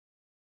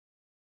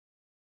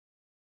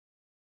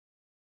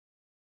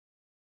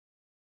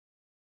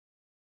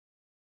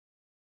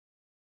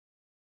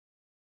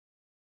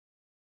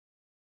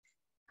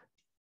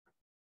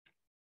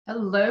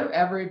Hello,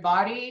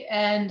 everybody,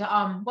 and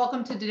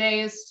welcome to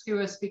today's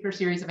SCUA Speaker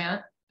Series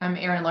event. I'm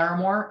Erin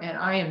Larimore, and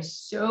I am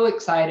so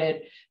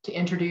excited to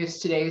introduce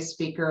today's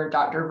speaker,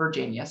 Dr.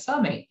 Virginia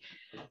Summey.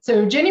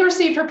 So Jenny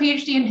received her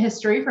PhD in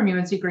history from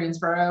UNC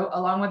Greensboro,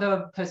 along with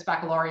a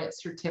post-baccalaureate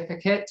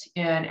certificate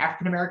in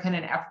African American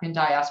and African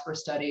diaspora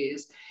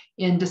studies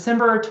in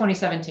December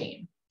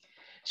 2017.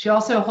 She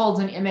also holds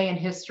an MA in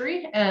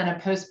history and a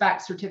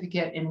post-bac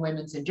certificate in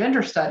women's and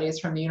gender studies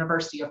from the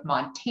University of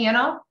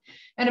Montana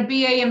and a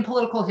BA in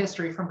political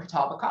history from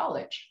Catawba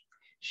College.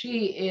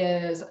 She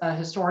is a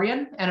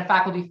historian and a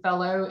faculty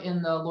fellow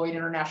in the Lloyd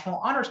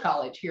International Honors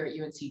College here at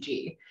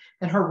UNCG.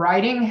 And her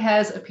writing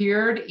has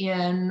appeared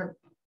in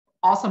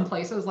awesome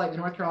places like the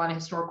North Carolina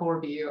Historical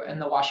Review and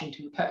the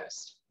Washington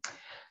Post.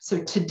 So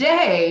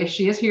today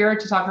she is here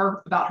to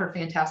talk about her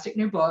fantastic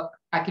new book.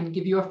 I can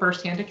give you a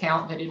firsthand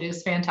account that it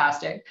is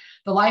fantastic.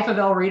 The Life of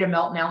Elreta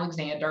Melton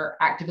Alexander,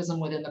 Activism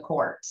Within the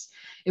Courts.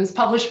 It was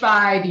published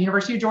by the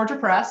University of Georgia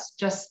Press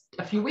just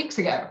a few weeks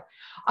ago.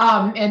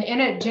 And in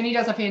it, Jenny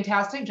does a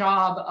fantastic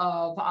job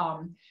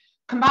of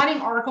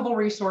combining archival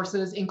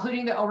resources,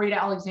 including the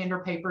Elreta Alexander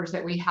papers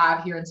that we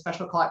have here in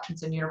special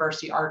collections and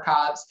university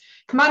archives,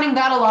 combining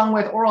that along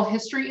with oral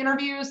history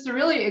interviews to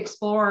really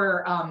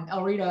explore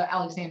Elreta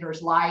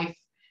Alexander's life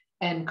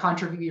and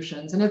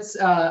contributions. And it's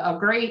a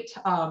great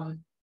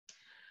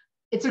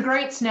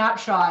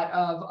snapshot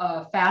of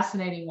a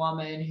fascinating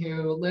woman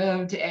who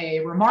lived a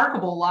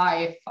remarkable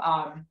life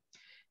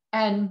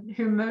and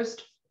who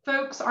most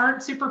folks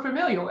aren't super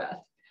familiar with.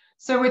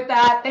 So with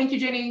that, thank you,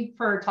 Jenny,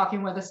 for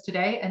talking with us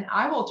today, and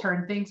I will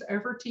turn things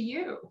over to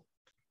you.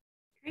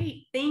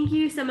 Great. Thank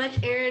you so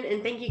much, Erin,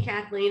 and thank you,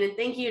 Kathleen, and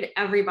thank you to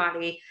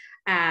everybody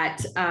at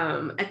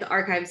the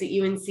archives at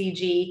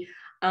UNCG.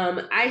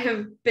 I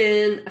have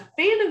been a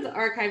fan of the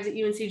archives at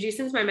UNCG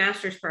since my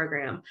master's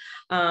program.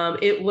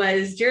 It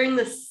was during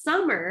the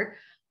summer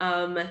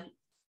in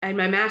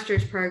my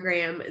master's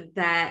program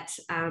that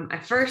I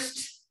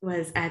first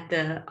was at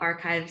the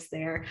archives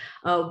there,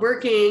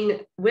 working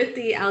with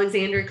the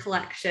Alexander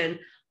collection,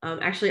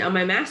 actually on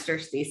my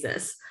master's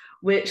thesis,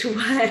 which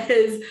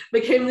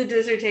became the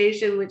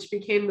dissertation, which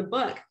became the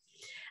book.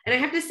 And I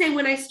have to say,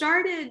 when I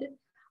started,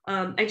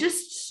 I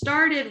just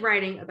started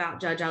writing about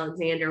Judge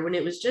Alexander when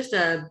it was just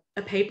a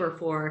paper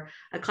for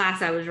a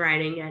class I was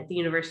writing at the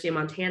University of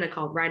Montana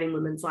called Writing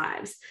Women's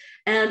Lives.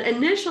 And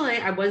initially,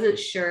 I wasn't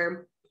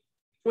sure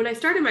when I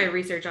started my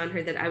research on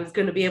her that I was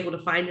going to be able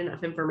to find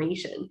enough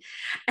information.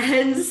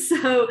 And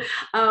so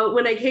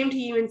when I came to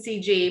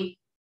UNCG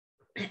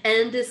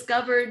and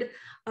discovered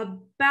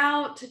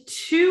about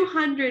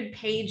 200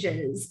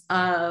 pages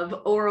of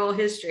oral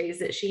histories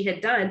that she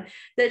had done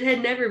that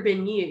had never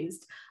been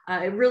used,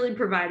 it really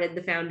provided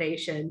the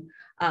foundation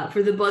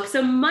for the book.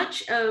 So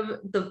much of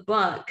the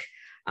book,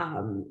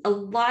 a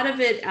lot of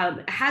it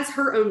has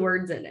her own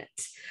words in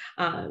it.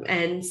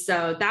 And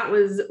so that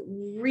was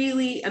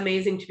really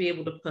amazing to be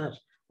able to put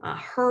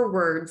her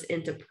words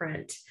into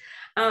print.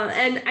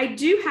 And I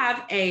do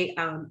have a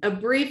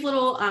brief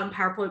little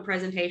PowerPoint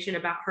presentation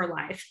about her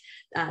life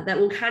that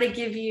will kind of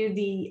give you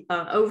the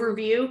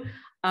overview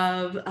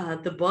of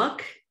the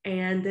book.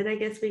 And then I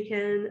guess we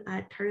can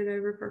turn it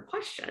over for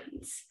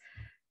questions.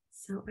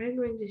 So I'm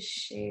going to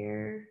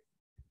share.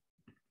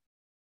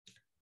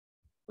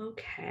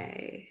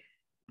 Okay.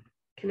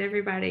 Can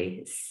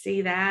everybody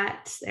see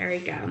that? There we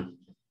go.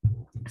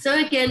 So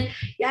again,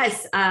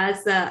 yes,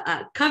 it's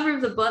the cover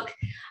of the book.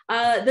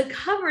 The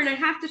cover, and I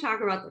have to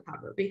talk about the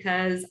cover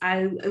because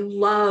I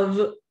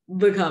love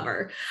the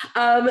cover.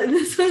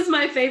 This was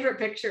my favorite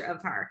picture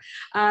of her.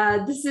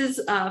 This is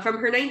from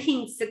her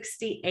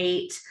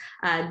 1968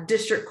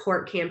 district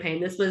court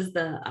campaign. This was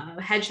the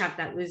headshot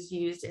that was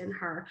used in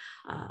her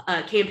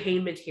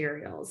campaign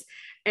materials.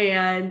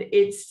 And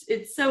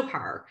it's so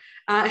her.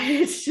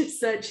 It's just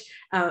such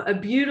a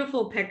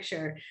beautiful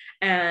picture.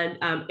 And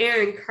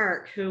Erin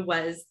Kirk, who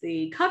was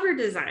the cover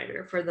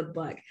designer for the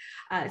book,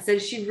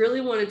 said she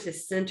really wanted to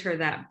center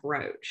that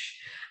brooch.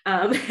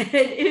 And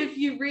if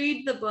you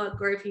read the book,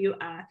 or if you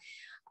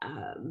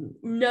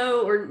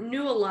know or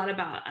knew a lot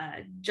about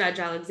Judge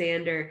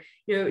Alexander,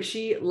 you know,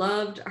 she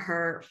loved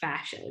her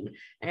fashion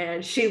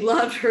and she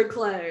loved her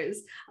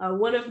clothes.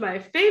 One of my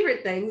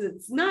favorite things,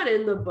 it's not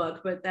in the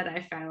book, but that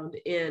I found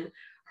in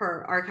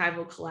her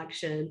archival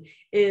collection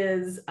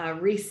is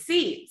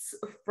receipts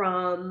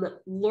from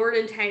Lord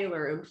and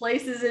Taylor and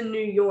places in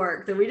New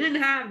York that we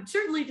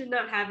certainly did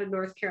not have in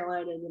North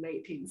Carolina in the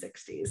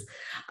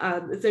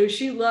 1960s. So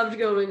she loved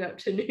going up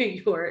to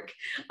New York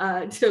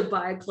to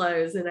buy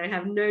clothes. And I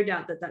have no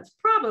doubt that that's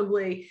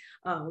probably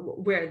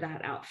where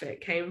that outfit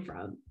came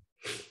from.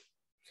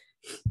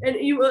 And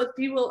if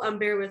you will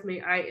bear with me,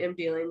 I am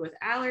dealing with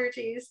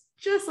allergies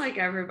just like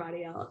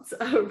everybody else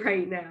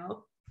right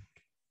now.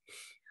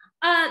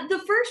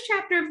 The first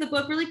chapter of the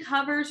book really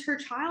covers her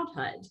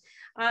childhood.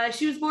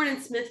 She was born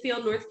in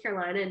Smithfield, North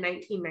Carolina in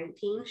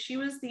 1919. She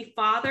was the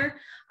father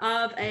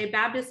of a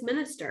Baptist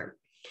minister.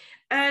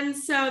 And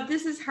so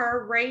this is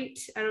her right,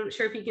 I'm not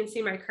sure if you can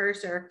see my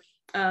cursor,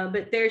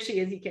 but there she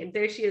is.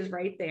 There she is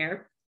right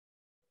there.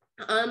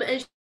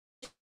 And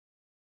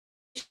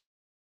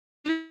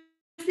she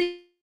was the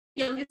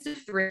youngest of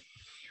three.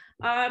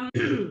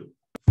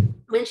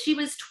 When she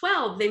was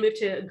 12, they moved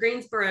to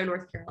Greensboro,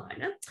 North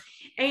Carolina,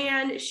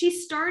 and she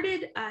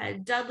started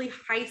Dudley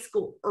High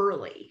School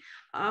early.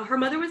 Her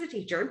mother was a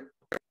teacher,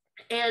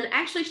 and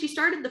actually she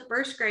started the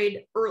first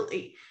grade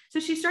early. So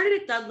she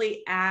started at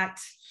Dudley at,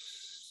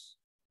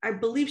 I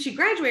believe she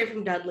graduated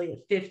from Dudley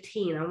at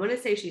 15. I want to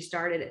say she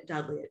started at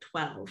Dudley at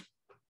 12.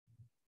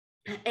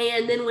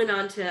 And then went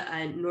on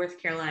to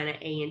North Carolina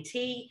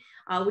A&T,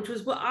 which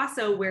was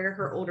also where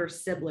her older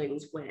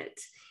siblings went.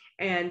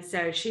 And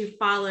so she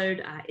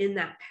followed in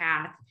that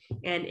path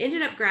and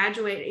ended up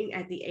graduating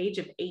at the age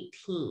of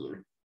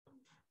 18.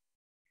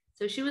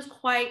 So she was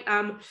quite,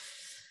 I'm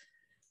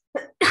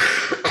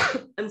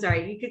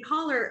sorry, you could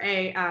call her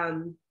a,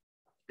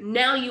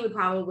 now you would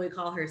probably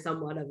call her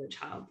somewhat of a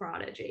child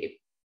prodigy.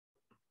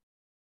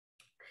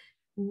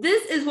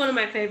 This is one of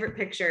my favorite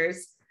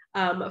pictures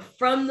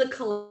from the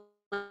collection.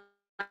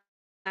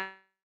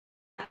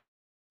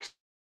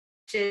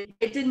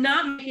 It did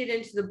not make it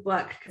into the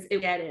book because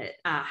it had it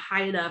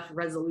high enough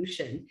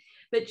resolution,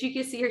 but you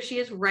can see her. She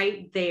is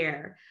right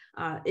there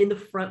in the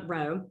front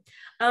row,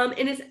 and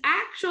it's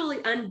actually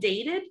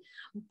undated,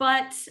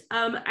 but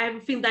I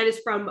think that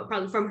is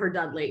probably from her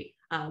Dudley,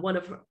 one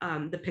of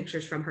the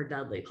pictures from her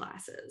Dudley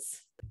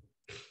classes.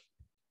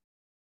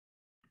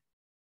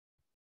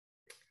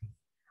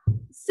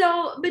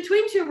 So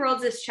Between Two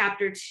Worlds is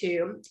chapter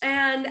 2,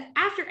 and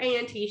after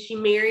A&T, she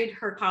married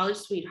her college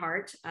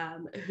sweetheart,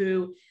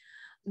 who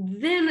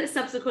then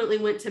subsequently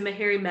went to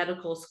Meharry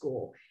Medical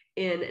School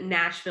in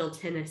Nashville,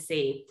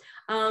 Tennessee.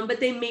 But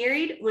they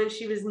married when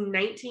she was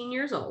 19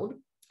 years old.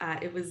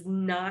 It was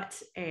not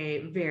a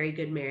very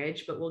good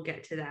marriage, but we'll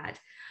get to that.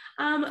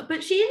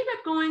 But she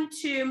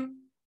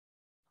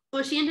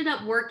ended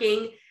up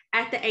working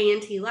at the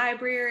A&T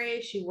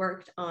library. She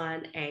worked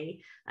on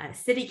a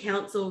city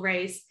council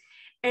race.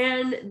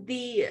 And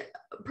the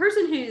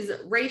person whose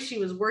race she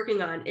was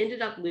working on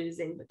ended up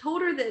losing, but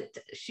told her that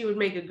she would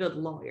make a good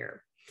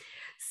lawyer.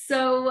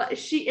 So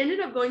she ended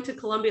up going to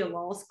Columbia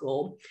Law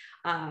School.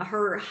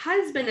 Her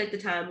husband at the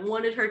time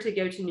wanted her to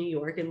go to New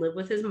York and live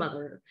with his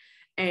mother,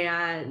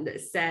 and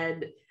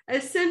said,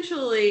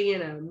 essentially,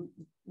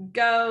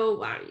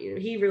 go.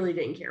 He really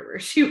didn't care where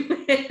she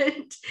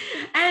went.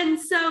 And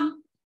so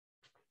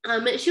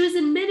she was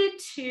admitted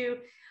to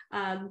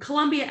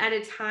Columbia at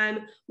a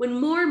time when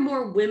more and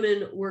more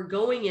women were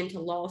going into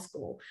law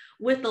school.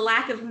 With the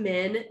lack of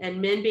men, and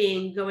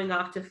men going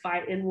off to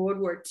fight in World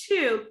War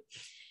II,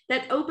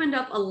 that opened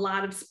up a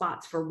lot of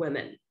spots for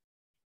women.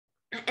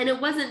 And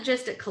it wasn't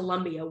just at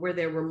Columbia where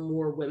there were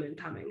more women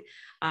coming.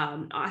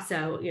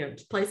 Also,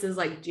 places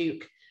like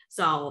Duke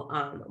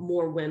saw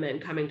more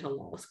women coming to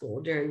law school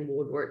during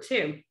World War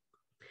II.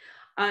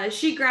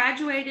 She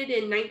graduated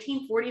in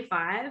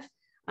 1945.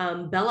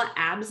 Bella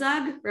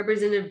Abzug,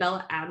 Representative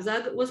Bella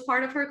Abzug, was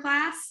part of her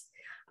class.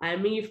 I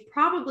mean, you've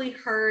probably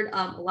heard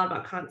a lot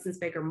about Constance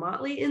Baker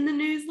Motley in the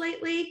news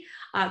lately.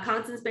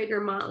 Constance Baker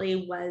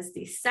Motley was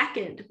the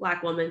second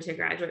Black woman to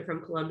graduate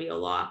from Columbia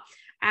Law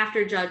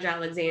after Judge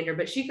Alexander,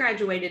 but she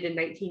graduated in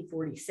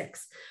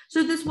 1946.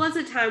 So this was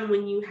a time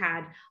when you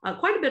had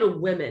quite a bit of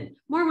women,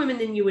 more women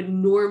than you would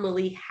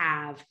normally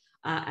have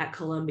at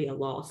Columbia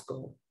Law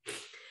School.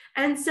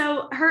 And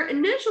so her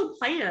initial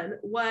plan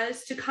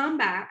was to come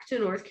back to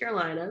North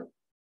Carolina,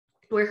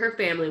 where her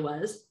family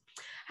was.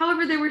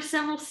 However, there were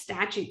several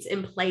statutes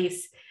in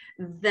place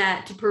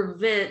that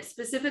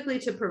specifically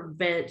to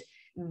prevent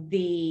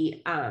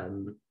the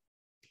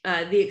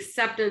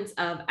acceptance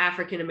of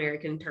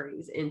African-American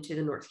attorneys into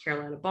the North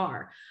Carolina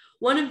bar.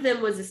 One of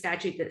them was a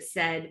statute that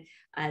said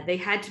they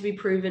had to be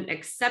proven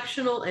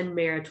exceptional and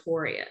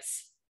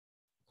meritorious.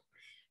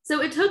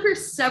 So it took her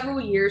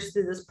several years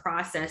through this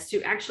process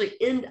to actually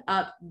end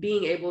up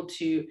being able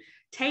to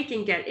take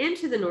and get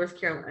into the North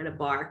Carolina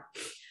bar.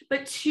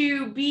 But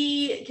to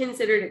be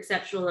considered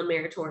exceptional and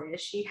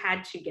meritorious, she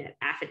had to get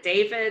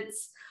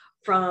affidavits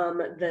from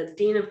the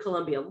Dean of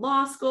Columbia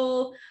Law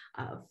School,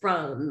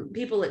 from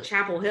people at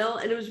Chapel Hill.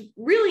 And it was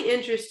really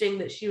interesting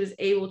that she was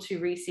able to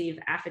receive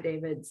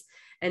affidavits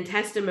and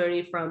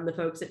testimony from the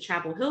folks at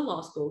Chapel Hill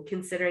Law School,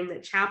 considering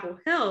that Chapel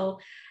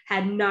Hill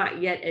had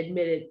not yet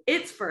admitted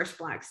its first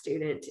Black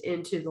student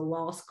into the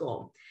law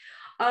school.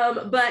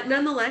 But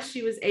nonetheless,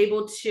 she was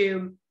able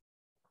to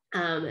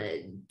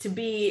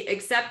be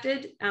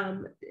accepted,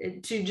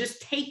 to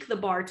just take the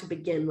bar to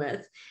begin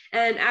with.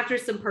 And after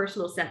some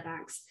personal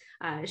setbacks,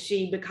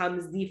 she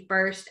becomes the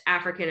first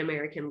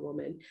African-American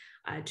woman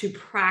to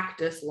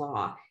practice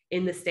law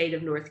in the state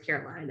of North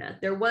Carolina.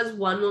 There was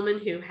one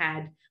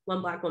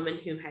Black woman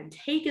who had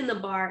taken the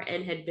bar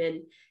and had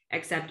been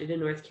accepted in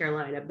North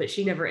Carolina, but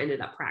she never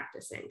ended up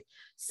practicing.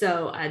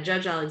 So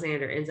Judge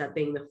Alexander ends up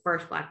being the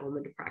first Black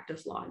woman to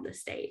practice law in the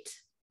state.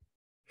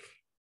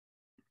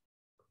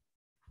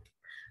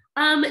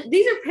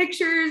 These are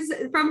pictures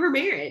from her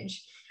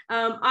marriage.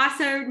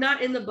 Also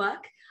not in the book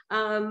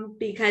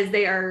because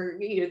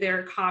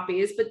they're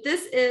copies, but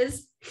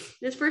this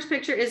first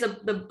picture is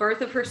the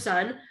birth of her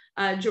son,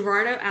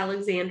 Gerardo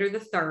Alexander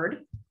III.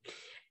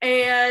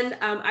 And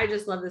I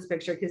just love this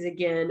picture because,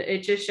 again, it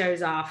just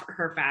shows off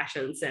her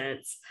fashion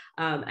sense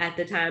at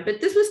the time. But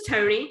this was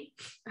Tony,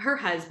 her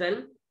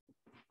husband.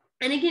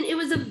 And again, it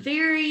was a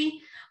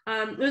very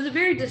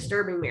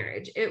disturbing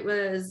marriage. It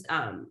was,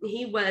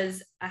 he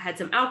had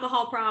some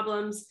alcohol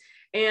problems.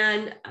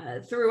 And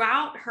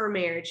throughout her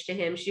marriage to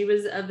him, she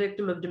was a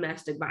victim of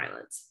domestic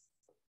violence.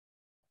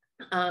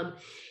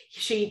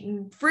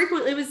 She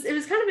frequently, it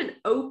was kind of an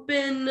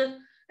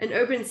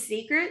open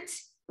secret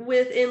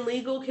within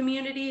legal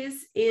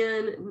communities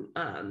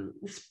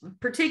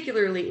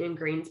particularly in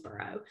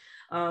Greensboro,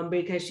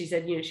 because she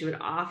said, she would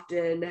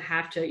often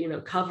have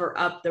to, cover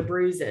up the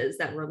bruises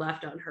that were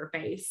left on her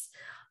face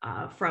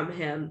from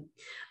him.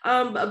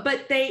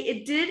 But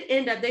they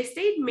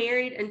stayed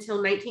married until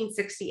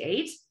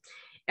 1968.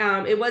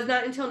 It was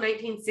not until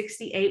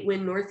 1968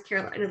 when North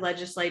Carolina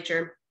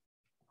legislature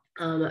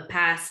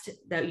passed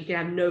that you could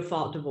have no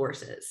fault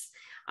divorces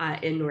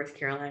in North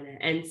Carolina.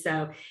 And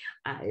so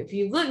if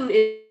you look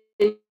in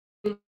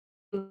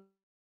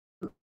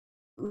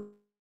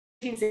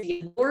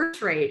the divorce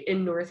rate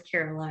in North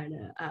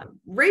Carolina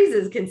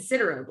raises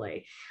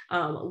considerably,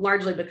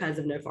 largely because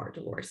of no fault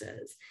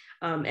divorces,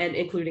 and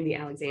including the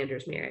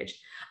Alexander's marriage.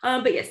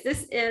 But yes,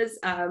 this is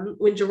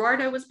when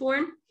Gerardo was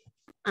born.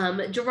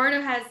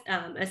 Gerardo has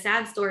a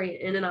sad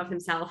story in and of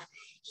himself.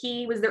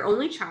 He was their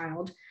only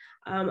child,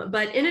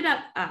 but ended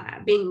up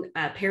being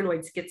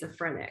paranoid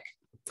schizophrenic.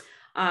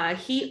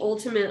 He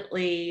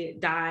ultimately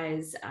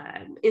dies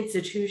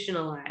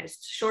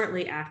institutionalized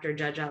shortly after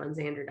Judge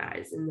Alexander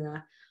dies in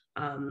the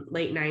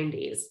late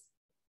 90s.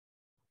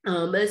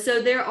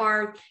 So there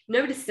are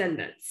no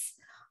descendants.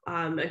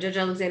 Judge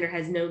Alexander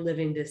has no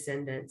living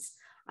descendants,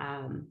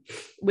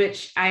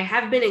 which I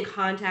have been in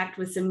contact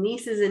with some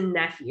nieces and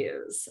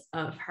nephews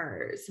of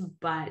hers,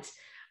 but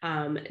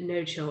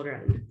no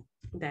children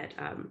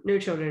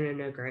and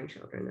no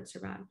grandchildren that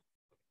survive.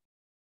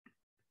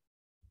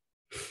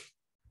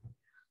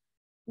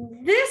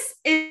 This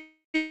is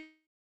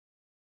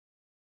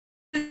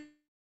the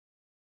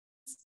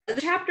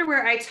chapter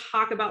where I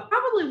talk about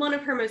probably one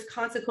of her most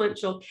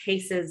consequential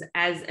cases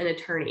as an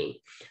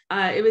attorney.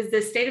 It was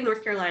the state of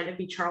North Carolina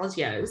v. Charles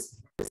Yose.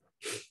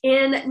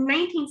 In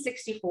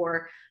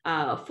 1964,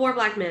 4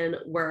 Black men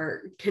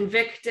were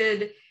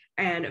convicted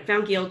and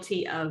found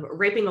guilty of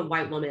raping a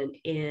white woman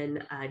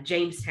in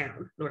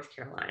Jamestown, North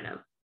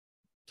Carolina.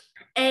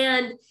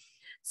 And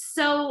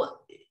so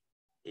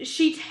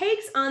she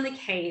takes on the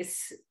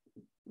case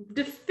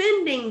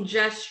defending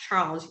just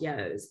Charles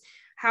Yose.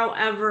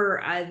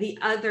 However, the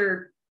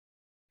other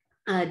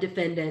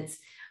defendants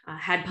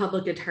had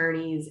public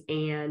attorneys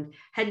and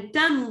had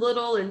done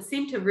little and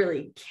seemed to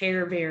really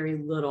care very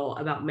little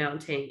about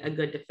mounting a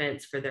good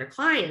defense for their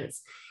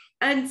clients.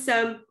 And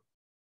so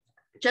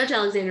Judge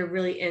Alexander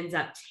really ends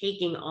up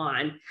taking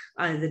on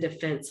the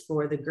defense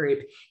for the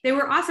group. They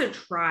were also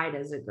tried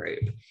as a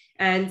group.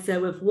 And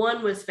so if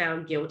one was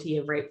found guilty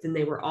of rape, then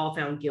they were all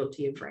found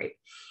guilty of rape.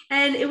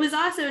 And it was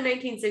also in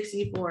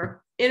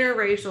 1964,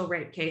 interracial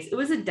rape case. It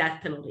was a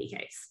death penalty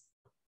case.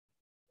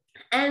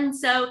 And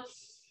so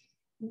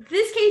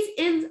this case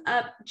ends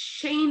up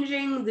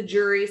changing the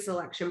jury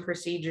selection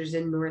procedures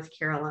in North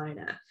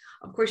Carolina.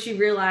 Of course, she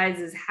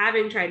realizes,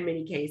 having tried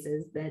many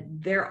cases, that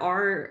there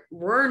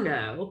were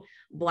no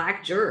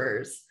Black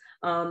jurors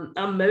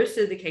on most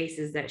of the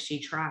cases that she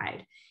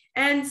tried.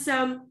 And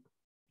so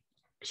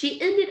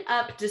she ended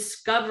up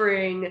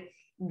discovering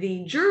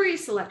the jury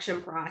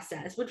selection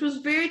process, which was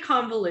very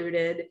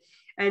convoluted,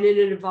 and it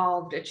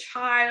involved a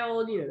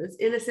child, this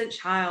innocent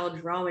child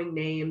drawing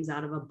names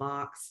out of a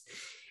box.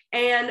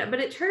 But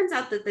it turns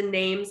out that the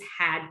names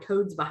had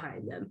codes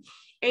behind them,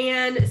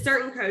 and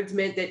certain codes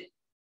meant that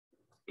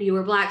you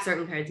were Black,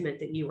 certain codes meant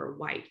that you were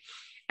white.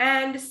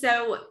 And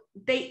so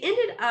they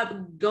ended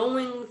up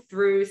going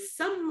through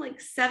some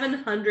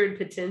 700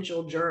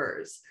 potential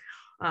jurors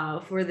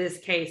for this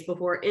case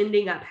before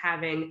ending up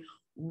having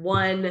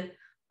one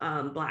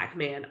Black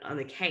man on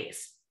the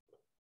case.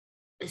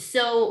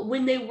 So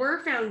when they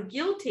were found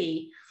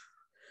guilty,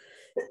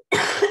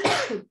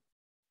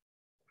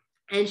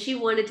 and she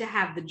wanted to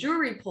have the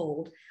jury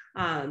polled,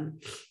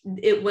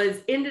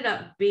 it ended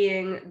up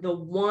being the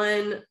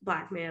one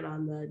Black man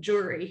on the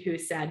jury who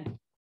said,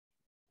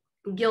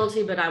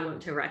 "Guilty, but I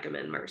want to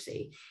recommend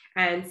mercy."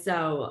 And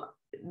so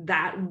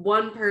that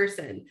one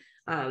person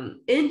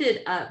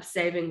ended up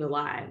saving the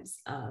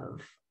lives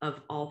of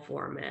all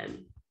 4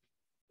 men.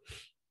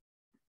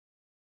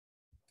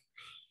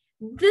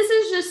 This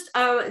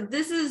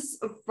is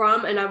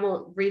from, and I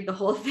won't read the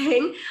whole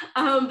thing,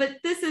 but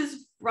this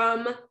is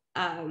from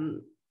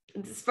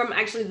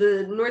actually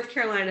the North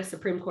Carolina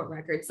Supreme Court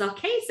records. The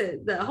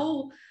cases, the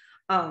whole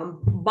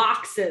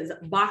boxes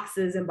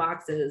and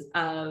boxes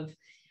of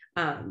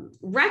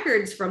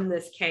records from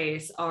this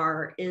case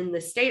are in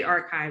the state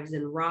archives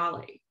in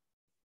Raleigh.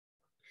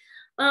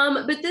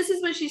 But this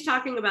is what she's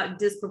talking about: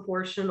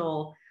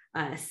 disproportional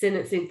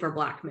sentencing for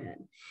Black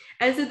men.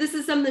 And so this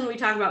is something we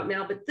talk about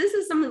now, but this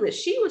is something that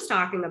she was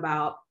talking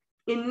about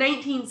in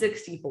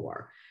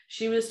 1964.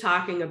 She was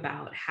talking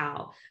about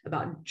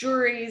about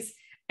juries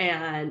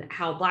and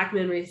how Black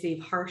men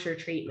receive harsher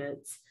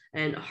treatments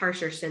and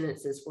harsher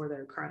sentences for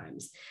their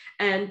crimes.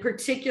 And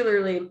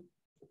particularly,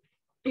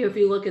 if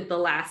you look at the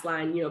last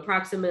line,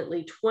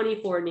 approximately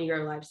 24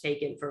 Negro lives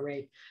taken for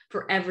rape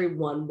for every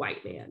one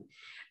white man.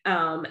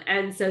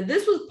 And so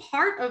this was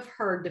part of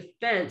her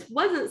defense.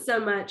 Wasn't so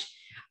much,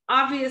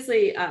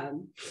 obviously,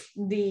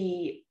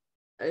 the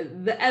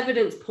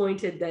evidence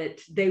pointed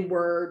that they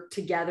were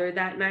together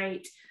that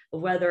night.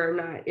 Whether or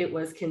not it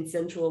was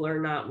consensual or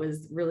not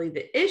was really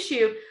the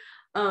issue.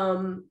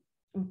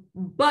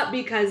 But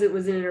because it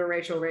was an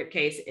interracial rape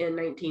case in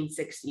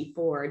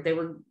 1964, they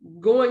were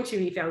going to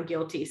be found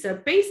guilty.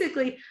 So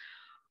basically,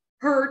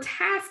 her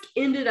task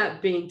ended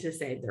up being to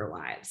save their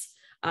lives.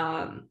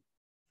 And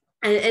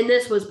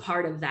this was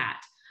part of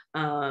that,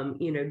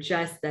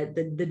 just that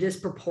the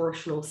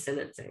disproportional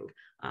sentencing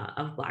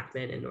of Black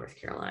men in North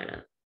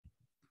Carolina.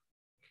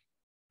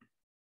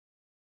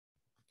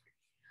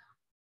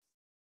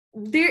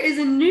 There is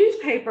a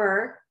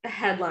newspaper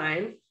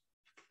headline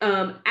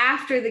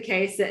after the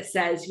case that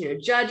says,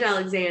 Judge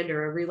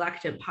Alexander, a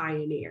reluctant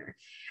pioneer.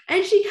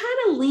 And she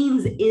kind of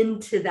leans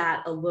into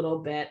that a little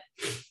bit.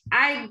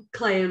 I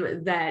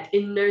claim that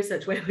in no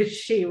such way was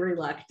she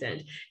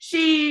reluctant.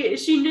 She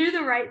knew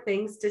the right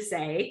things to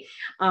say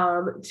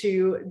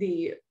to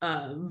the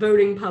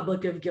voting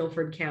public of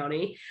Guilford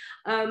County.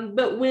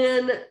 But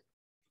when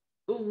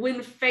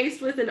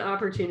faced with an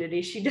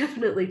opportunity, she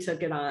definitely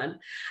took it on.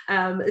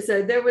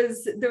 So there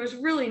was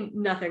really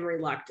nothing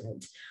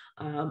reluctant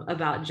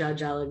about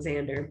Judge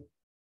Alexander.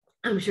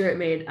 I'm sure it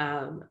made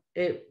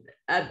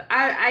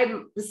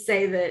I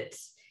say that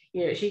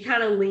she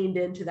kind of leaned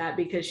into that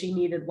because she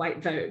needed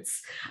white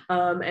votes,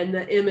 and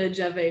the image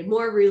of a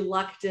more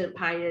reluctant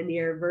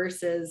pioneer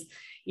versus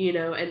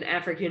an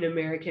African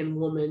American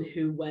woman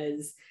who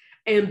was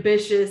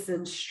ambitious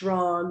and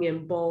strong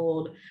and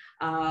bold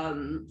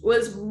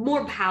was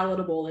more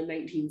palatable in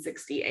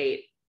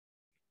 1968.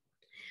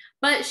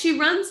 But she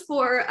runs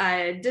for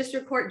a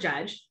district court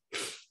judge,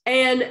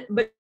 and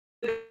the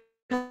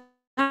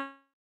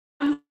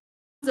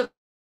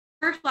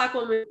first Black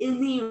woman in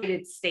the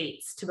United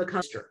States to become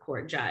district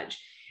court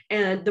judge,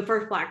 and the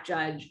first Black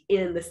judge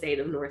in the state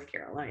of North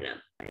Carolina.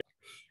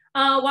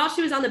 While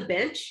she was on the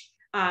bench,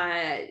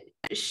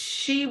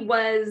 she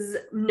was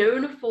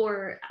known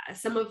for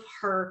some of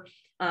her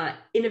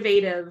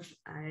innovative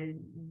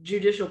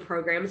judicial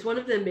programs, one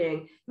of them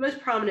being, the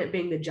most prominent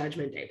being the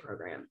Judgment Day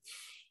program.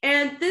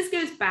 And this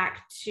goes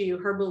back to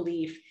her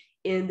belief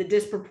in the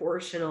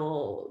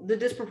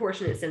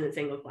disproportionate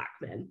sentencing of Black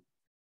men.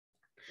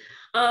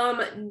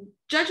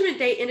 Judgment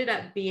Day ended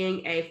up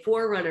being a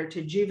forerunner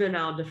to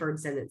juvenile deferred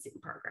sentencing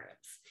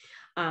programs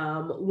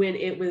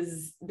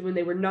when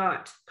they were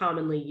not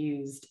commonly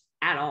used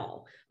at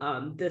all.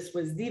 This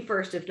was the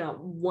first, if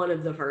not one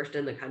of the first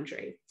in the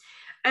country.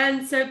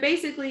 And so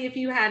basically, if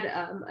you had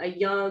a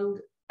young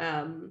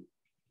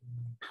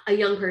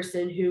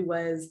person who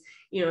was,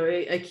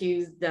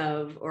 accused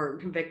of or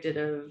convicted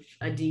of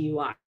a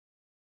DUI,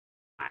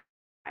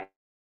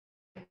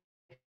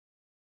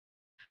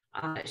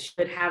 she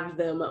would have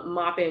them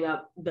mopping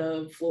up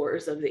the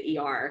floors of the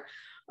ER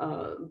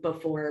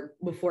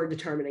before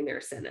determining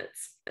their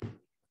sentence.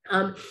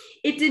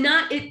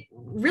 It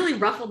really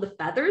ruffled the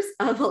feathers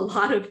of a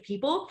lot of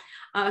people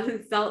who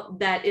felt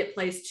that it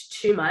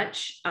placed too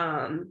much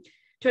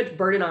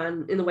burden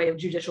on in the way of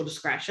judicial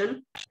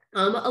discretion.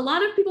 A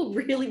lot of people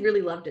really,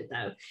 really loved it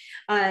though.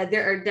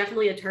 There are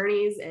definitely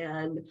attorneys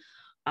and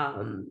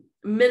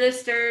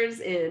ministers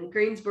in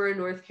Greensboro,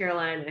 North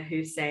Carolina,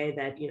 who say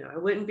that, I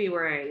wouldn't be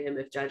where I am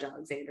if Judge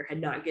Alexander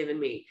had not given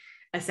me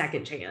a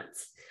second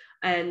chance.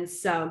 And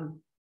so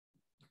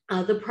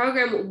the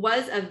program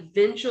was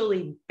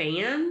eventually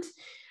banned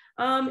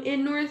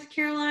in North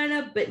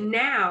Carolina, but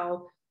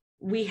now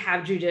we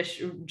have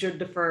judicial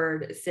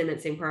deferred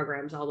sentencing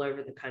programs all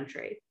over the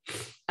country.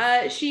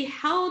 She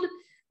held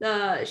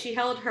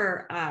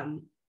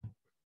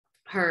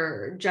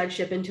her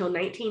judgeship until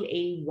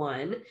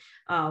 1981,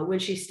 when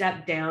she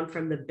stepped down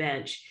from the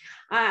bench.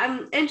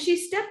 And she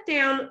stepped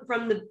down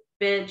from the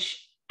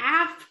bench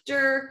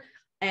after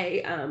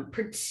a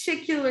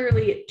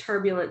particularly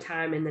turbulent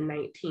time in the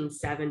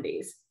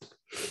 1970s.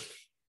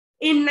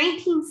 In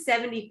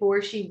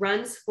 1974, she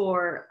runs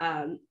for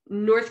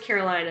North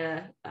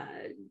Carolina,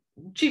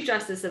 Chief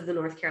Justice of the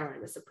North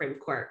Carolina Supreme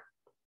Court.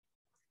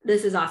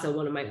 This is also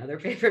one of my other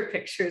favorite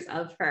pictures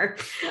of her.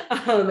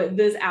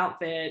 This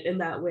outfit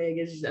and that wig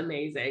is just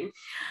amazing.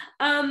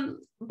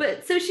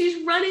 But so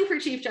she's running for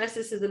Chief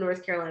Justice of the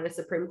North Carolina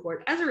Supreme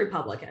Court as a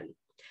Republican.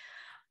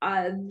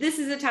 This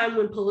is a time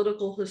when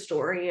political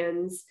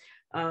historians,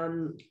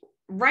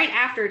 right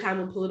after a time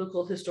when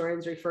political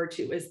historians refer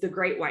to as the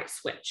Great White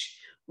Switch,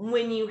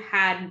 when you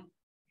had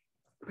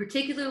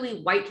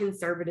particularly white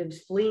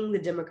conservatives fleeing the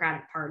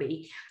Democratic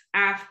Party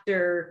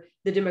after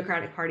the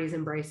Democratic Party's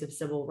embrace of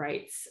civil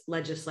rights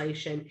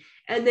legislation,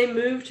 and they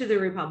moved to the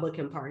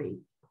Republican Party.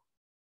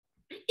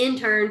 In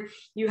turn,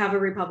 you have a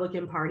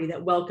Republican Party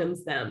that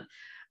welcomes them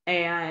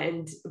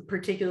And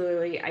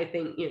particularly, I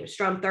think,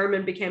 Strom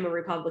Thurmond became a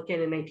Republican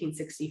in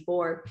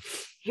 1964.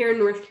 Here in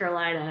North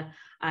Carolina,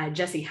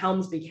 Jesse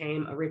Helms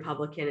became a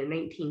Republican in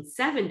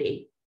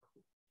 1970.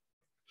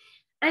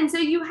 And so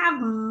you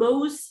have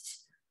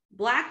most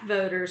Black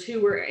voters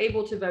who were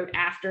able to vote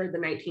after the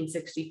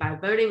 1965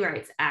 Voting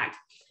Rights Act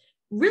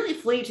really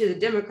flee to the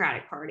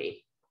Democratic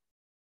Party.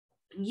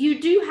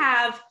 You do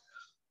have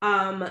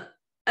a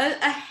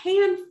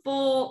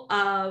handful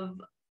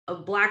of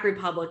Black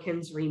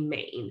Republicans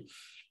remain.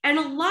 And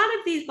a lot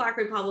of these Black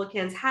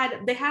Republicans had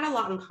a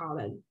lot in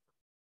common.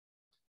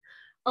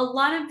 A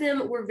lot of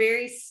them were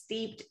very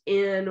steeped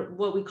in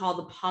what we call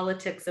the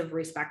politics of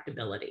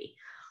respectability.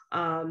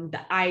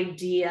 The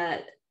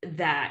idea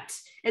that,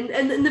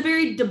 and the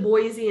very Du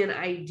Boisian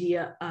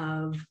idea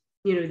of,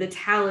 the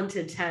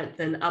talented 10th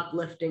and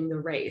uplifting the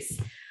race.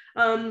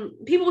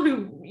 People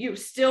who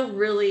still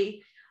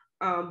really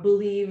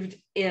believed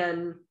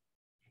in,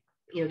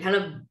 kind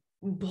of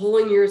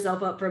pulling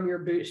yourself up from your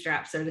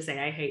bootstraps, so to say.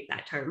 I hate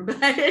that term,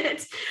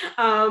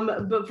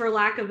 but for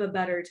lack of a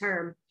better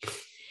term.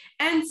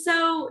 And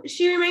so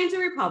she remains a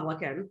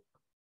Republican.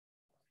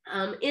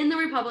 In the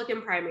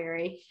Republican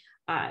primary,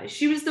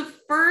 she was the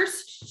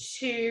first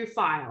to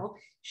file.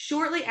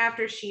 Shortly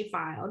after she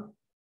filed,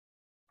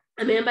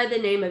 a man by the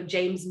name of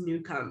James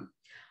Newcomb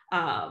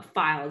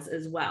files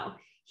as well.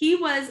 He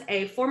was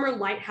a former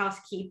lighthouse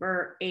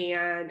keeper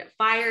and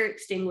fire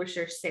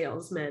extinguisher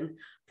salesman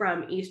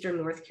from Eastern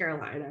North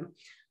Carolina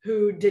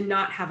who did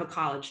not have a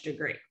college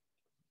degree.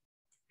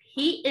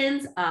 He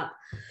ends up,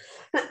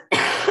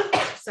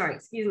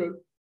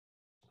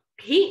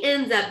 he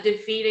ends up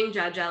defeating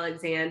Judge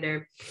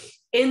Alexander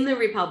in the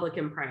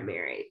Republican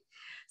primary.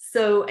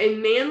 So a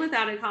man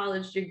without a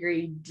college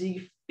degree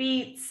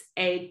defeats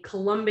a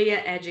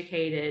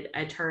Columbia-educated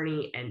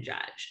attorney and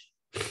judge.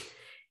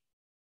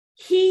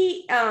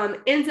 He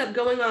ends up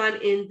going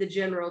on in the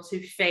general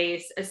to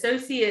face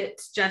Associate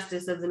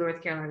Justice of the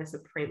North Carolina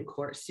Supreme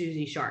Court,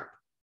 Susie Sharp.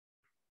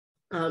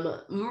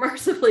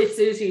 Mercifully,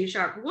 Susie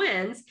Sharp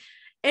wins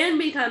and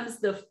becomes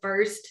the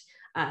first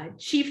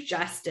Chief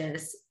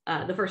Justice,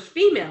 the first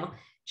female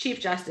Chief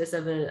Justice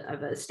of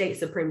a state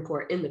Supreme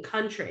Court in the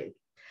country.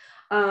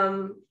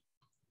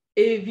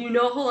 If you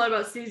know a whole lot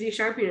about Susie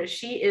Sharp,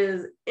 she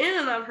is in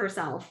and of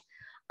herself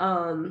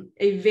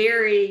a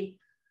very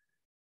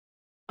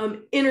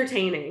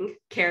entertaining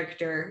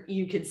character,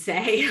 you could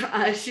say.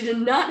 She did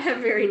not have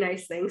very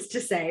nice things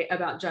to say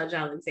about Judge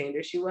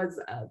Alexander. She was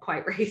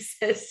quite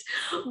racist,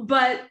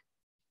 but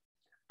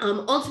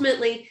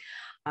ultimately,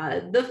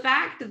 the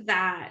fact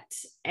that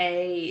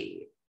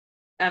a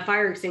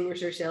fire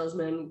extinguisher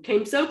salesman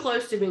came so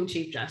close to being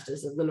Chief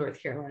Justice of the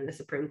North Carolina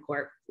Supreme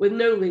Court with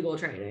no legal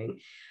training,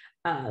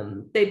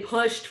 they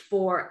pushed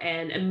for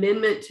an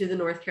amendment to the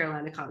North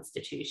Carolina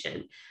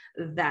Constitution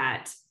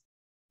that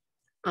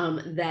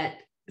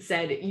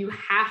said you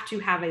have to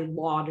have a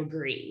law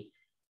degree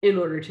in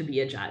order to be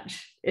a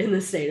judge in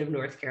the state of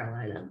North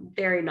Carolina.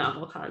 Very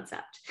novel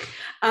concept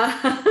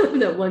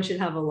that one should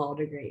have a law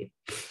degree.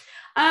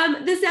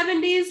 The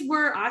 70s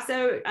were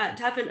also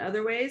tough in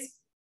other ways.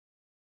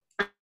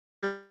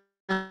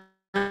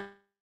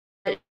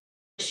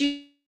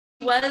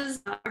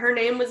 Her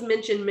name was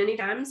mentioned many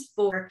times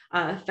for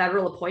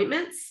federal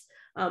appointments,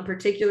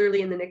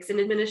 particularly in the Nixon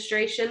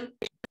administration.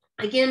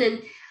 Again,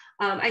 and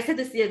I said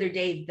this the other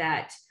day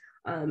that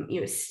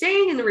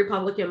staying in the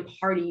Republican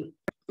Party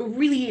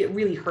really,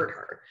 really hurt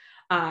her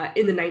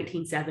in the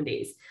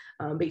 1970s.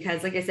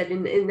 Because like I said,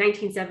 in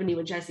 1970,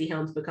 when Jesse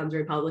Helms becomes a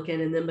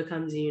Republican and then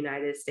becomes a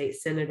United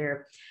States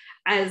Senator,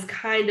 as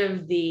kind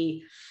of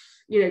the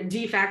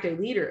de facto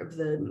leader of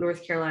the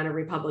North Carolina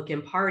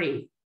Republican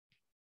Party,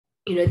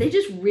 they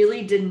just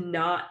really did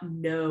not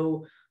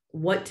know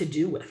what to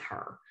do with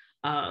her,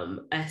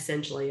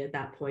 essentially at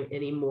that point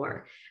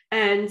anymore.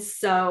 And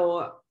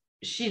so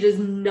she does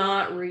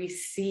not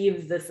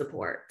receive the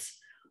support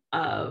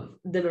of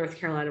the North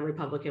Carolina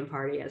Republican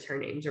Party as her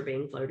names are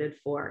being floated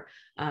for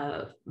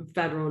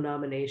federal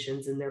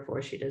nominations, and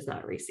therefore she does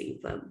not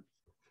receive them.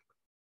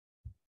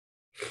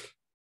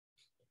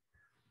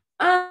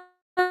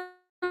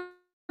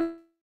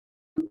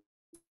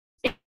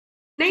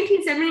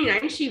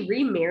 1979, she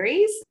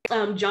remarries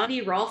John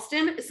D.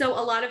 Ralston. So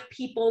a lot of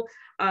people,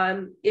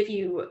 a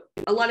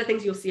lot of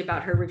things you'll see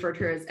about her refer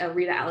to her as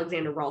Elreta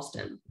Alexander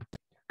Ralston.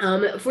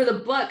 For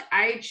the book,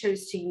 I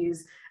chose to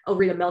use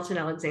Elreta Melton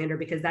Alexander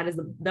because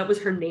that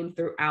was her name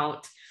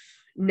throughout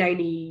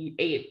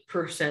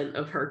 98%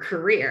 of her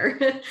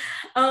career.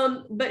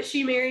 But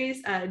she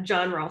marries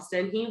John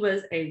Ralston. He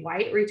was a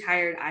white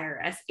retired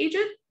IRS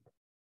agent.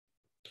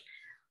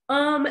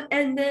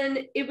 And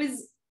then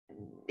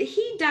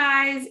he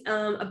dies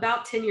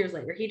about 10 years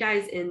later. He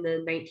dies in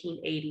the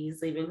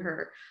 1980s, leaving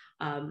her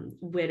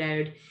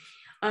widowed.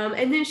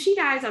 And then she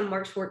dies on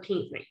March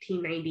 14th,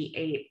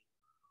 1998.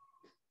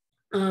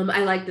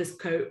 I like this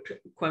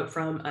quote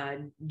from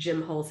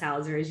Jim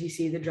Holshouser: as you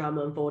see the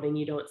drama unfolding,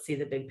 you don't see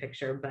the big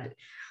picture. But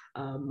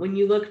when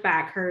you look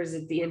back, hers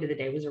at the end of the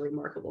day was a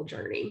remarkable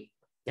journey.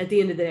 At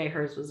the end of the day,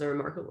 hers was a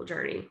remarkable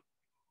journey.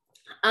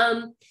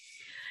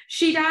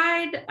 She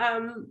died.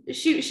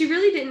 She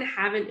really didn't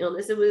have an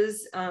illness. It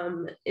was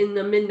in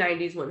the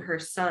mid-90s when her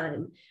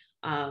son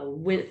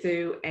went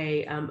through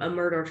a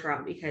murder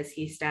trial because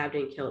he stabbed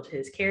and killed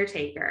his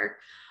caretaker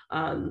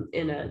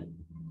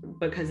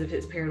because of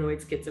his paranoid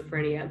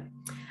schizophrenia.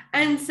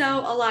 And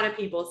so a lot of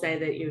people say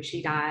that,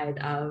 she died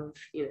of,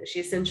 she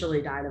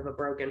essentially died of a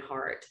broken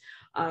heart.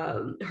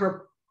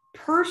 Her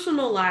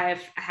personal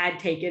life had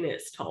taken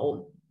its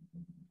toll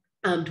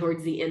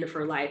towards the end of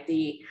her life.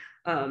 The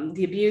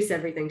abuse,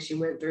 everything she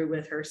went through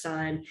with her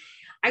son.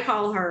 I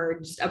call her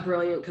just a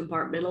brilliant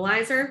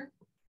compartmentalizer.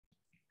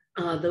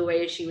 The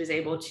way she was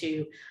able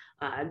to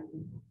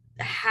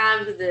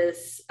have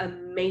this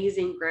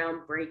amazing,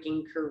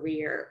 groundbreaking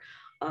career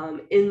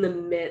in the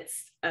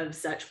midst of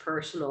such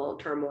personal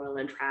turmoil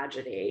and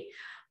tragedy.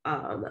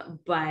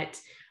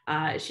 But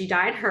she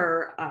died.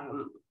 Her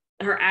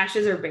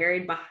ashes are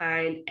buried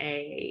behind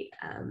a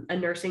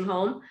nursing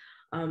home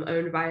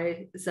owned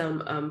by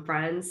some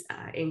friends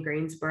in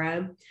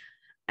Greensboro.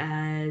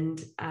 And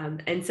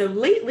so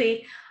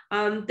lately,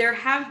 there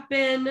have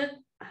been,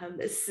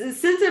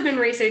 since I've been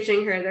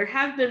researching her, there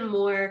have been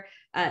more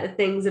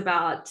things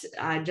about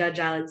Judge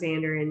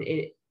Alexander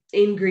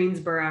in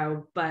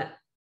Greensboro, but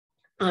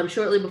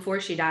shortly before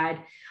she died,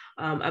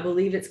 I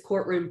believe it's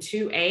courtroom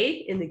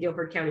 2A in the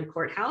Guilford County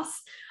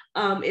Courthouse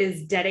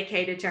is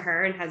dedicated to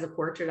her and has a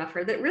portrait of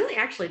her that really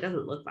actually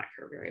doesn't look like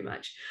her very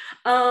much.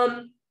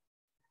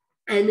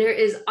 And there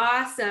is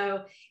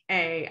also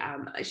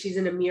she's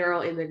in a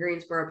mural in the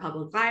Greensboro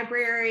Public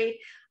Library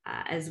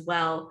as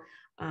well.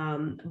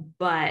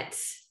 But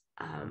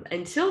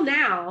until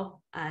now,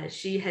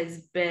 she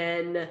has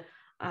been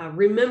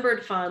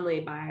remembered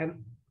fondly by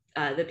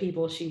the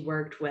people she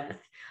worked with.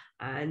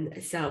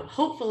 And so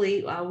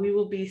hopefully we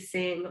will be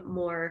seeing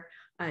more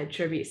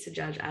tributes to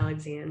Judge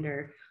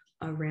Alexander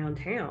around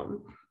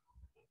town.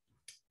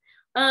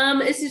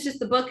 This is just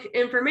the book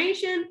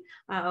information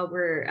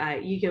where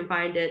you can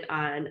find it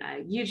on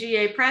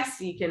UGA Press.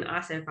 You can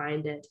also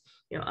find it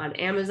on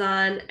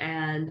Amazon,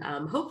 and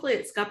hopefully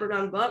it's scuppered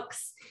on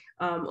books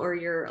or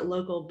your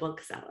local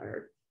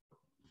bookseller.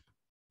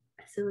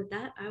 So with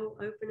that, I will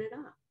open it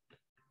up.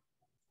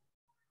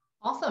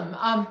 Awesome.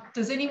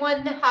 Does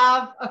anyone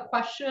have a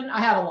question?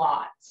 I have a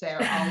lot, so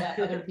I'll let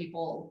other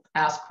people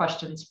ask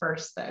questions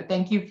first, though.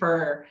 Thank you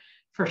for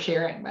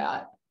sharing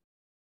that.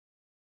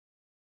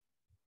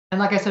 And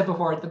like I said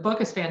before, the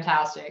book is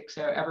fantastic,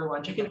 so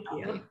everyone should get a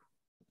copy.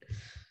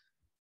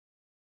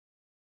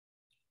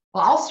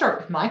 Well, I'll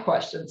start with my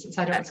questions since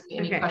I don't see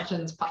any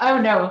questions.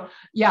 Oh, no.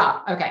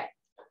 Yeah. Okay.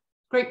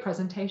 Great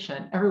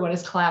presentation. Everyone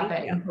is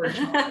clapping.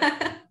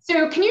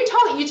 So can you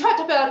tell me, you talked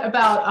about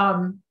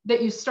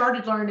that you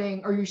started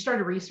learning or you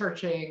started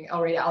researching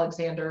Elreta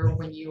Alexander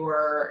when you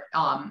were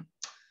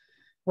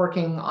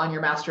working on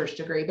your master's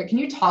degree, but can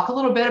you talk a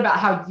little bit about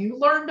how you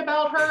learned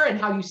about her and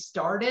how you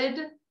started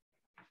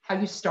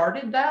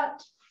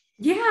that?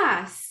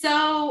 Yeah,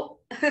 so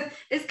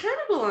it's kind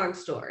of a long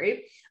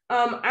story.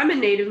 I'm a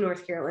native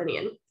North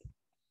Carolinian.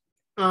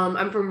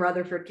 I'm from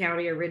Rutherford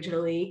County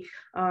originally,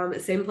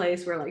 same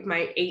place where like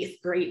my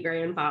 8th great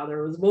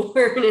grandfather was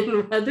born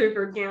in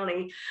Rutherford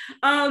County.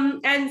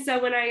 And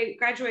so when I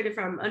graduated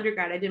from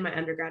undergrad, I did my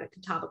undergrad at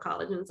Catawba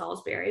College in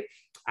Salisbury.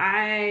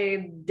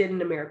 I did an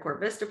AmeriCorps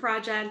Vista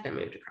project. I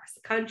moved across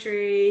the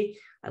country.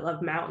 I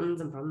love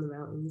mountains. I'm from the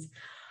mountains.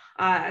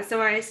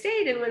 So I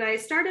stayed, and when I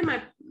started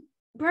my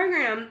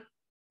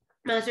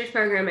master's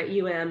program at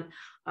UM,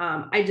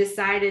 I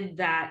decided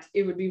that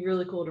it would be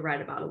really cool to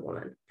write about a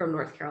woman from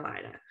North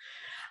Carolina.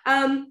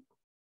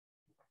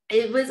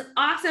 It was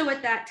also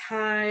at that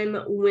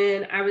time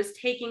when I was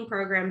taking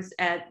programs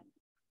at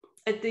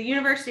the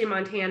University of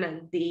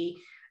Montana. The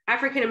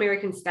African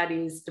American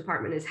Studies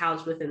department is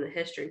housed within the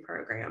history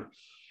program.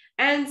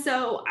 And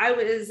so I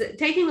was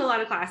taking a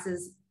lot of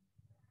classes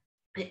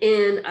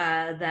in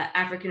the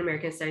African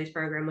American Studies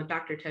program with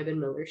Dr. Tobin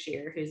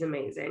Miller-Shear, who's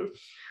amazing.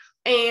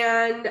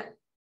 And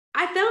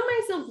I found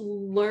myself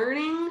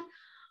learning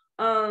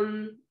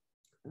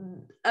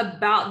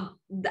about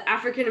the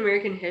African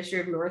American history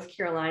of North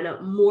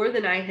Carolina more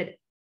than I had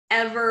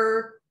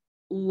ever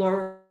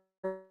learned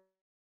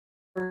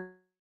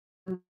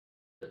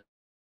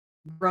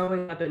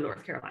growing up in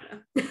North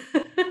Carolina.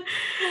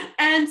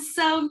 And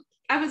so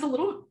I was a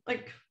little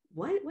like,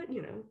 what,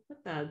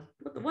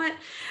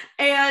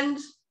 and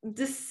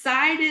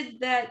decided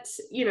that,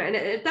 and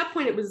at that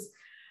point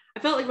I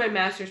felt like my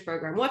master's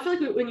program. Well, I feel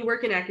like when you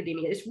work in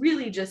academia, it's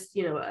really just,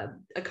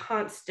 a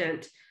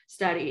constant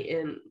study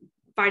in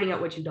finding out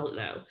what you don't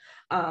know.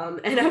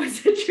 And I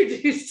was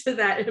introduced to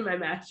that in my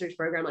master's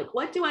program. Like,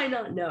 what do I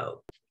not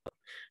know?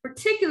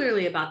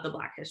 Particularly about the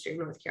Black history of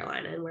North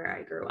Carolina and where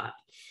I grew up.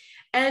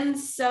 And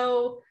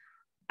so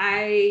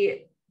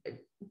I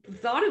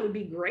thought it would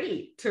be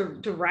great to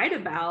write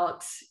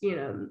about,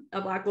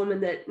 a Black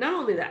woman that not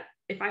only that,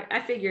 if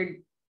I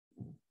figured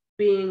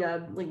being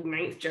a like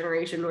 9th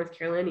generation North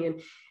Carolinian,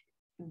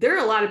 there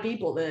are a lot of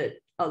people that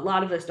a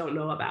lot of us don't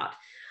know about.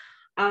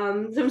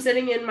 So I'm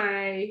sitting in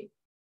my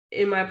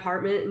in my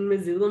apartment in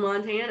Missoula,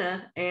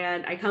 Montana,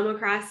 and I come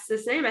across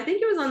this name. I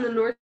think it was on the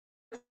North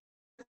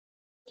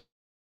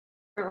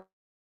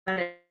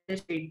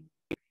History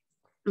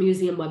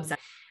Museum website,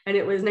 and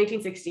it was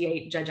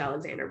 1968. Judge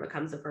Alexander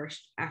becomes the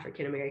first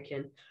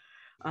African-American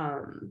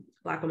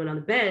Black woman on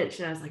the bench,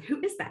 and I was like,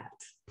 who is that?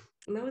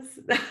 And that was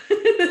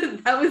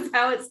that was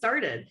how it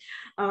started.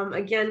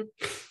 Again,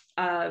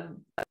 I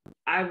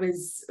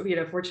was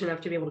fortunate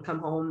enough to be able to come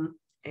home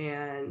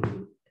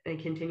and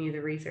continue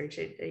the research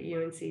at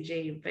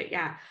UNCG. But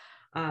yeah,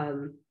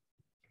 I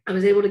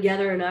was able to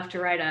gather enough to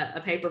write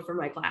a paper for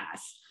my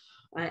class,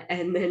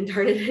 and then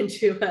turn it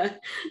into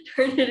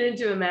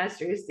a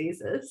master's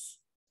thesis.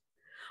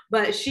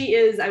 But she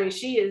is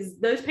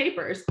those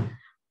papers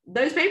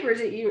that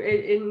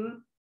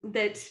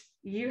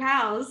you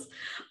house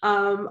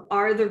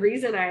are the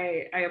reason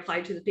I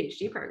applied to the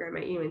PhD program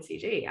at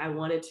UNCG. I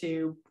wanted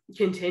to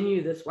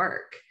continue this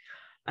work.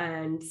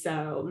 And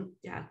so,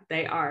 yeah,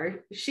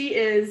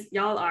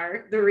 y'all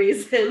are the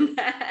reason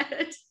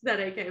that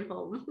I came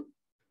home.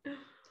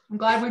 I'm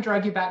glad we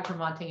drug you back from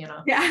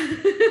Montana. Yeah.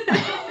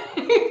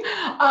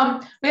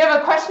 We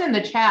have a question in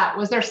the chat.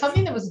 Was there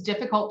something that was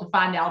difficult to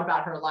find out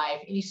about her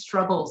life? Any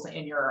struggles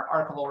in your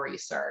archival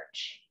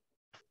research?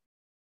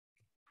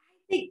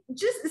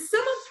 Just some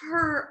of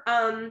her,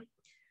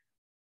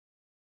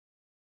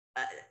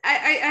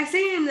 I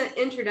say in the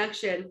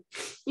introduction,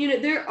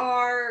 there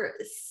are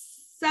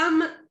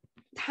some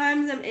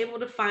times I'm able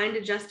to find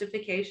a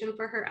justification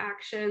for her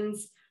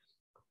actions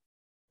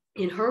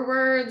in her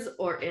words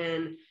or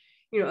in,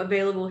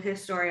 available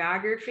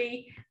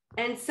historiography.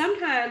 And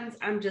sometimes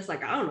I'm just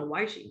like, I don't know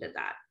why she did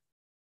that.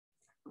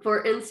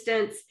 For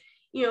instance,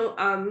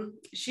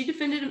 she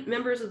defended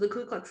members of the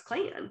Ku Klux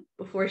Klan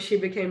before she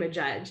became a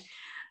judge.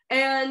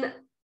 And,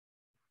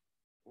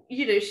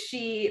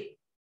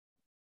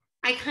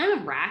 I kind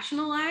of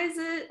rationalize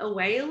it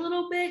away a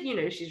little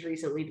bit. She's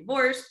recently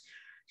divorced.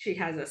 She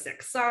has a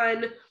sick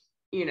son.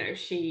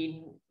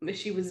 She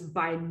was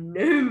by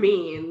no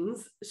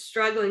means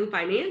struggling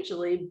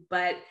financially,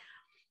 but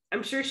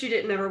I'm sure she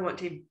didn't ever want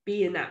to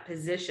be in that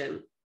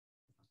position.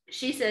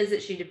 She says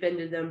that she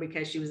defended them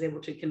because she was able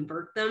to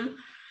convert them,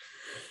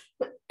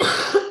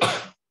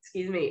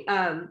 excuse me,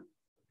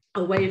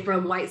 away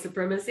from white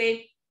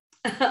supremacy.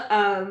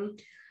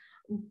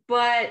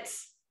 But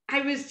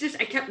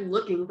I kept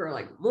looking for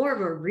like more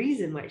of a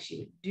reason why she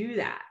would do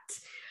that.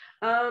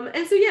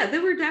 And so, yeah,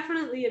 there were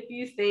definitely a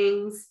few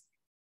things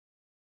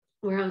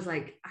where I was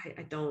like,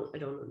 I don't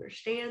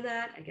understand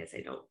that. I guess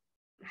I don't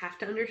have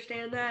to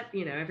understand that.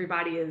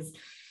 Everybody's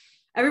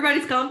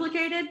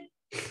complicated.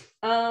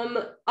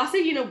 Also,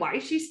 why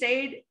she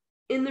stayed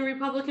in the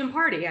Republican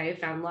Party. I have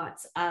found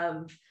lots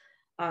of,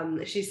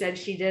 she said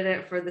she did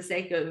it for the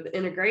sake of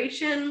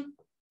integration.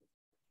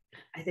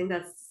 I think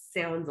that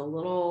sounds a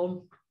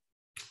little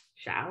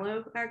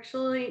shallow,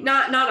 actually.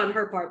 Not on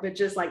her part, but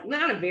just like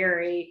not a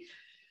very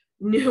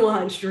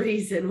nuanced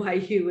reason why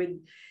you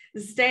would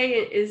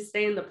stay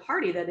in the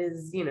party that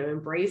is,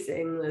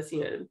 embracing this,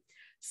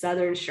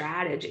 Southern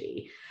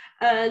strategy.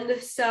 And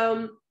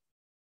so,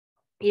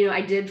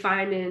 I did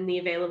find in the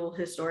available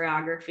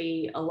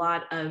historiography a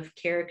lot of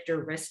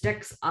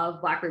characteristics of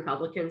Black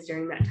Republicans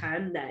during that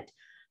time that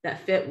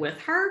fit with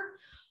her.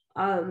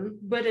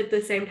 But at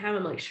the same time,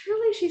 I'm like,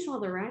 surely she saw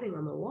the writing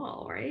on the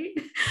wall, right?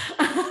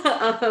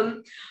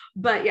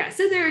 But yeah,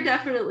 so there are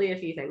definitely a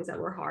few things that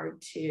were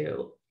hard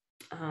to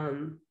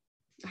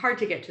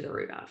get to the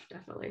root of,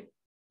 definitely.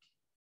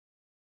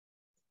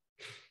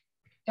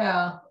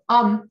 Yeah.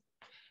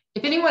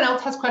 If anyone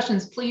else has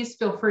questions, please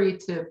feel free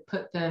to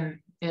put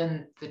them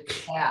in the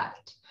chat.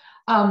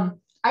 I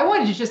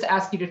wanted to just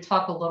ask you to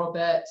talk a little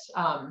bit.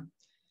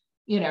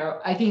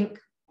 I think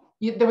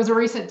there was a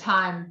recent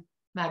Time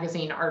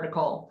magazine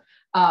article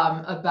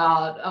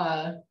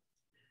about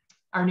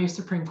our new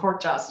Supreme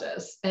Court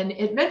justice, and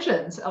it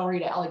mentions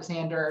Elreta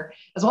Alexander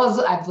as well as,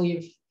 I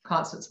believe,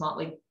 Constance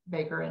Motley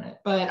Baker in it.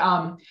 But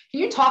can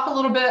you talk a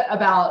little bit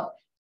about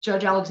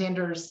Judge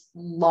Alexander's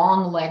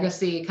long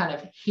legacy kind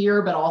of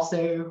here, but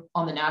also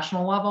on the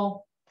national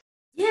level?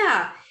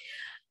 Yeah.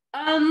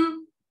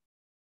 And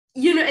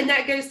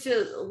that goes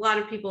to a lot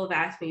of people have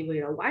asked me,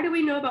 why do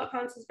we know about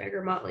Constance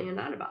Baker Motley and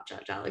not about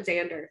Judge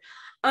Alexander?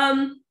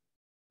 And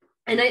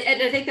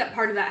I think that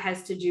part of that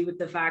has to do with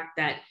the fact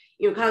that,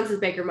 Constance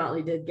Baker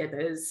Motley did get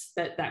those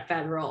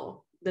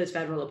federal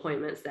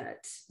appointments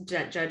that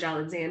Judge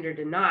Alexander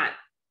did not.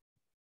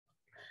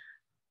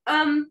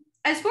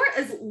 As far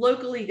as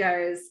locally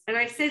goes, and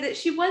I say that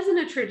she wasn't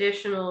a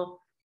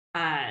traditional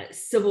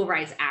civil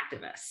rights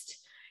activist,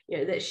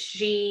 that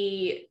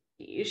she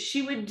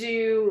would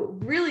do,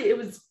 really, it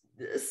was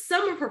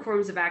some of her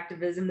forms of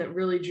activism that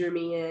really drew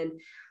me in.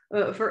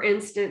 For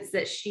instance,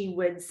 that she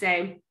would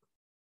say,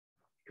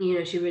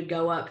 she would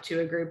go up to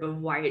a group of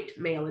white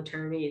male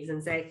attorneys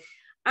and say,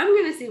 I'm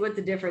going to see what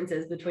the difference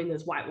is between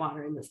this white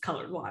water and this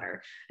colored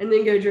water, and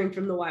then go drink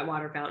from the white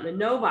water fountain. And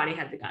nobody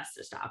had the guts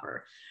to stop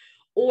her.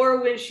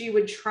 or when she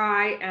would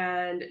try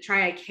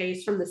a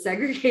case from the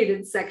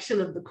segregated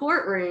section of the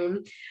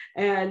courtroom,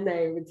 and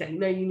they would say,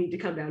 no, you need to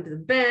come down to the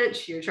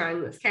bench, you're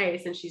trying this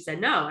case. And she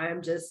said, no,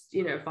 I'm just,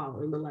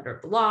 following the letter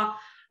of the law,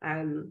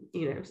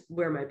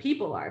 where my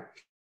people are.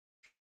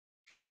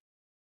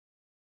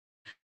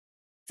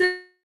 So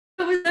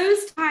it was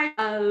those type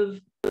of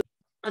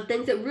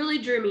things that really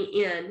drew me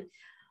in.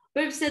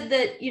 But I've said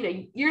that,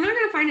 you're not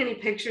going to find any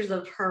pictures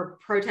of her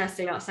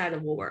protesting outside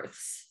of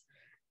Woolworths,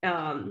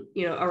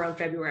 around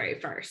February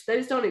 1st.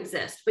 Those don't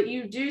exist, but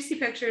you do see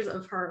pictures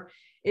of her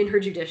in her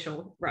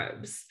judicial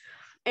robes.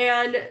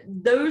 And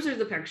those are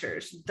the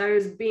pictures,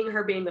 those being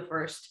the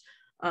first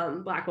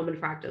Black woman to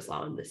practice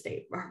law in the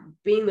state, or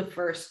being the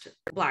first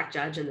Black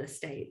judge in the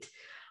state,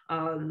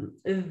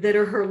 that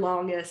are her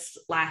longest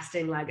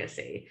lasting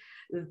legacy,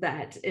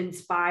 that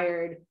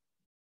inspired,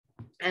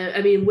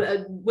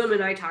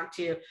 women I talked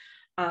to,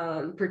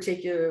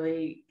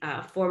 particularly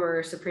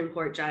former Supreme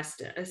Court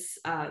Justice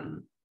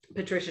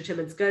Patricia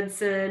Timmons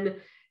Goodson,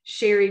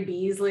 Sherry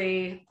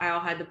Beasley. I all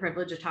had the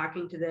privilege of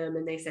talking to them,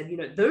 and they said,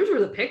 those were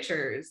the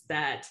pictures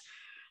that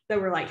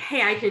were like,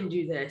 hey, I can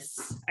do this.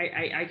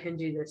 I can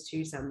do this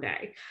too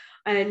someday.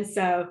 And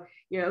so,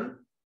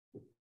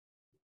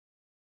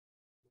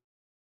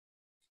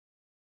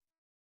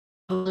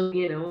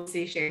 we'll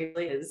see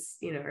Sherry as,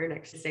 our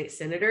next state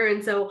senator.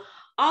 And so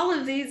all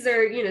of these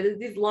are,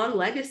 these long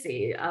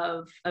legacy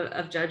of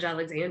Judge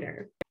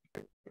Alexander.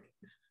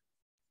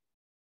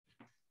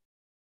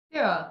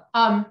 Yeah.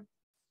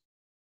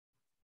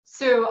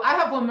 So I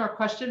have one more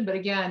question, but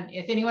again,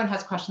 if anyone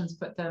has questions,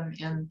 put them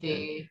in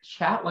the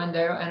chat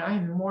window and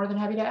I'm more than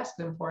happy to ask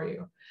them for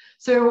you.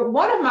 So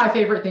one of my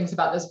favorite things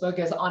about this book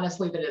is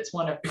honestly that it's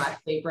one of my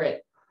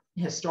favorite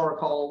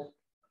historical,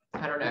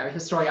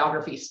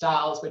 historiography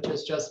styles, which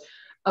is just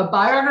a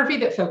biography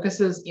that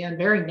focuses in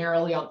very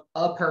narrowly on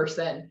a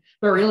person,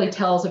 but really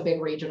tells a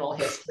big regional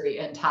history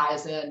and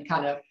ties in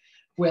kind of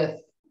with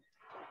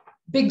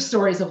big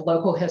stories of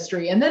local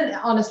history and then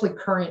honestly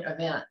current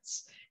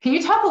events. Can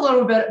you talk a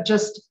little bit,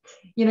 just,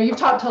 you've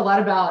talked a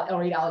lot about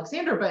Elreta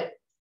Alexander, but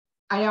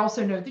I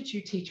also know that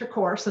you teach a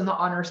course in the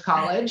Honors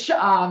College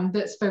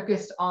that's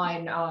focused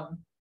on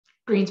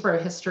Greensboro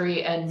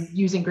history and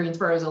using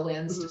Greensboro as a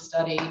lens to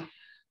study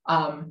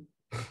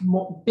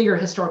bigger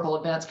historical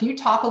events. Can you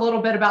talk a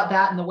little bit about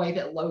that and the way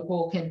that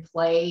local can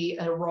play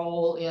a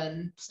role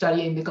in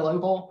studying the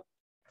global?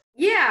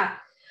 Yeah,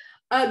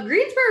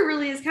 Greensboro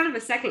really is kind of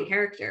a second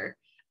character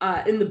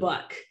in the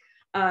book.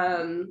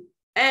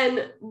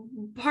 And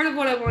part of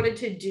what I wanted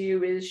to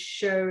do is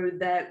show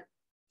that,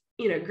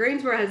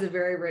 Greensboro has a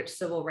very rich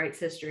civil rights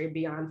history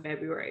beyond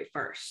February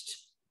 1st.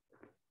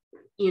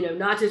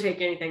 Not to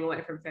take anything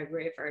away from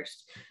February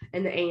 1st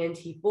and the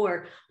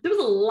ANT4, there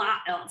was a lot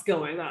else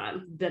going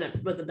on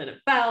with the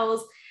Bennett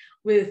Bells,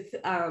 with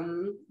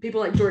people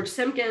like George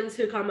Simpkins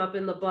who come up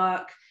in the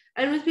book,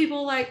 and with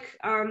people like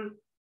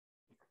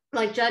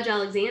Judge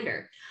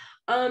Alexander.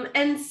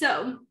 And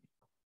so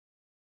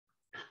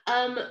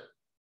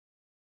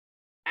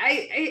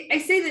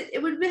I say that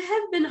it would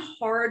have been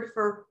hard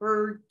for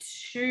her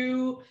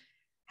to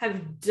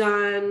have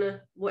done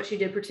what she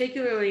did,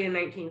 particularly in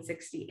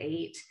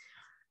 1968,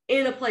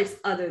 in a place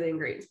other than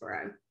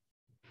Greensboro.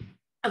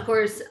 Of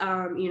course, in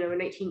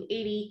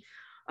 1980,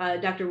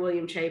 Dr.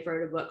 William Chafe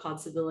wrote a book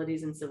called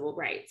Civilities and Civil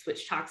Rights,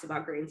 which talks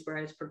about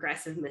Greensboro's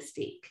progressive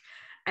mystique.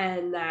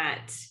 And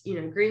that,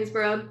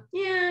 Greensboro,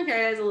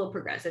 is a little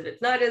progressive.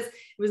 It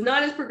was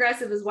not as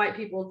progressive as white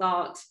people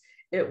thought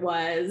it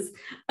was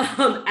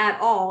at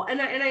all.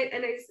 And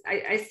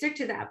I stick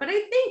to that. But I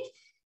think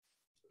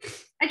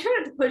I try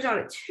not to push on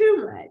it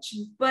too much,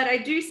 but I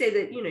do say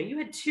that, you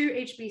had 2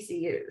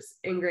 HBCUs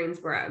in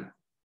Greensboro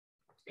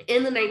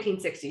in the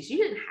 1960s. You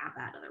didn't have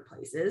that other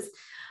places.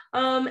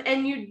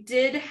 And you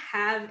did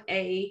have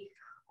a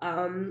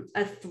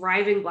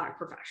thriving Black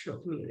professional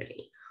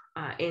community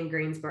in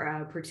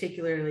Greensboro,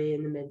 particularly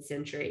in the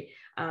mid-century.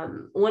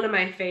 One of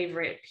my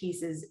favorite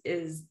pieces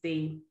is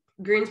the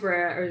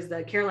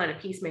Carolina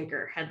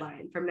Peacemaker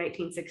headline from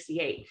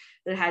 1968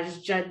 that has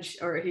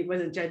he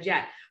wasn't judge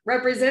yet,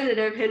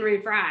 Representative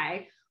Henry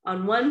Fry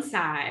on one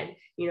side,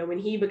 when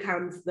he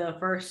becomes the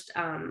first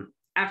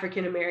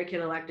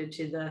African-American elected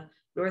to the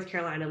North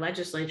Carolina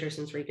legislature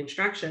since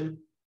Reconstruction,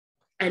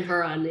 and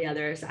her on the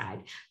other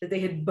side, that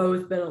they had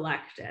both been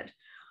elected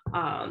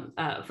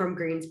from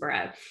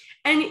Greensboro.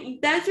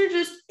 And those are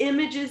just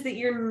images that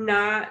you're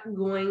not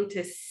going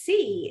to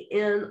see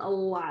in a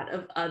lot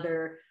of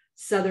other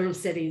Southern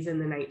cities in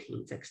the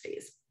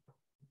 1960s.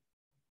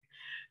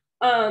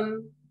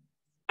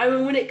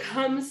 When it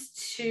comes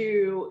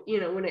to,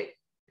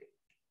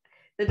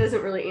 that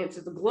doesn't really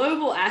answer the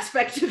global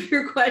aspect of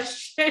your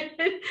question.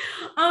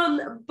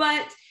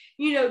 But,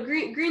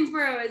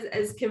 Greensboro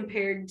as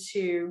compared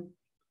to,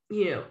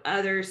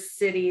 other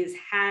cities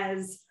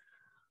has,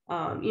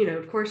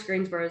 of course,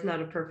 Greensboro is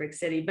not a perfect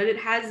city, but it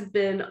has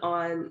been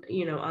on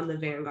the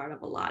vanguard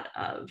of a lot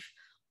of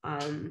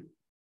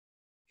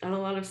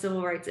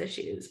civil rights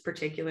issues,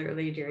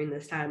 particularly during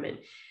this time.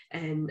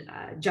 And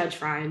Judge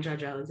Fry and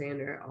Judge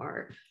Alexander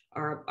are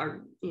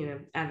are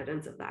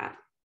evidence of that.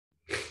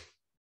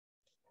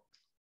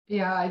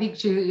 Yeah, I think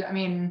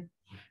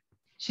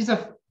she's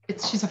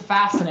a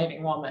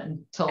fascinating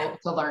woman to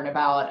learn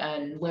about,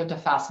 and lived a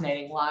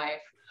fascinating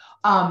life.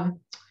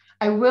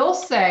 I will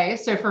say,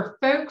 so for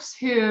folks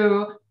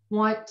who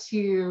want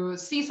to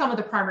see some of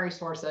the primary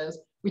sources,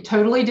 we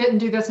totally didn't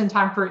do this in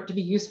time for it to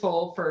be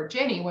useful for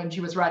Jenny when she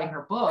was writing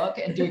her book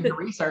and doing her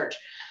research.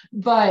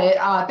 But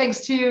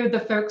thanks to the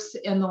folks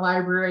in the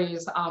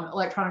library's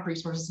Electronic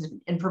Resources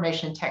and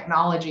Information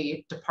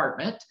Technology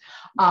department,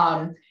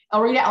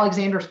 Elreta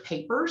Alexander's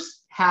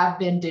papers have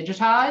been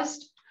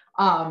digitized.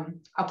 I'll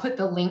put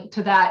the link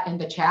to that in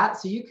the chat,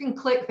 so you can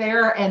click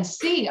there and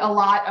see a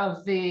lot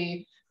of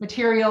the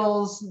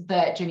materials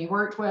that Jenny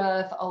worked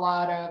with, a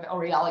lot of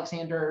Elreta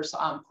Alexander's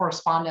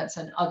correspondence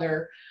and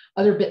other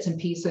bits and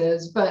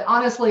pieces. But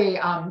honestly,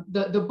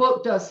 the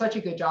book does such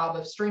a good job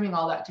of streaming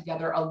all that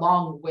together,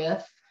 along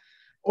with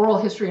oral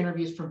history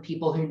interviews from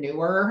people who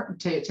knew her,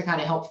 to kind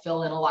of help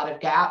fill in a lot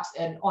of gaps,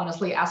 and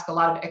honestly ask a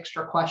lot of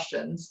extra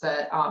questions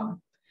that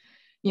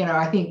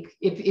I think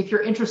if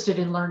you're interested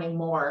in learning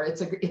more, it's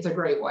a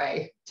great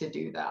way to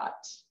do that.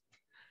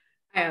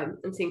 I'm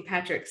seeing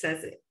Patrick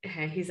says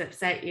he's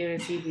upset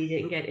UNCG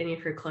didn't get any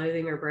of her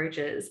clothing or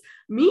brooches.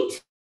 Me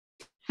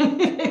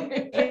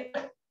too.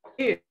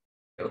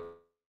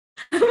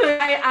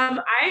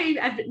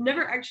 I've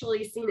never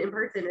actually seen in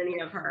person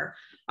any of her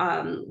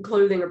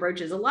clothing or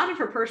brooches. A lot of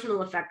her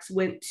personal effects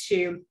went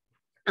to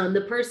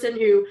the person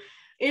who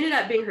ended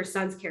up being her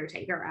son's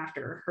caretaker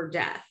after her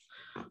death.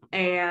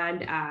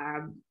 And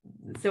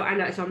so I'm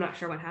not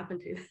sure what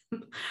happened to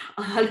them,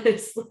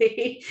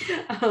 honestly.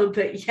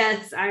 But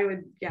yes, I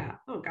would. Yeah.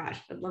 Oh gosh,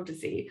 I'd love to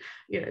see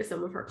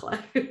some of her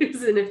clothes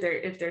and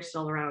if they're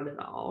still around at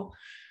all.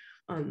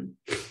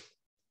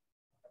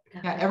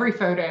 Yeah, every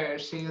photo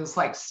she's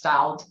like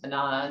styled to the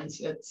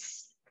nines.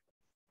 It's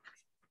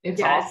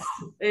yes,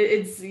 awesome.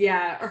 It's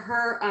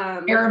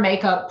her hair,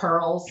 makeup,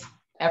 pearls,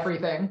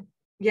 everything.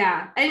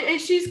 Yeah,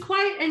 and she's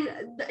quite, and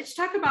she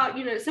talked about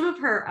some of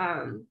her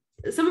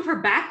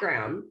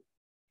background.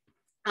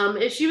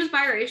 She was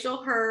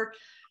biracial. Her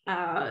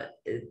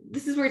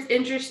this is where it's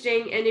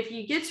interesting, and if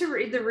you get to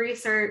read the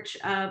research,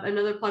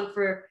 another plug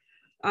for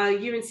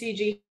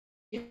UNCG,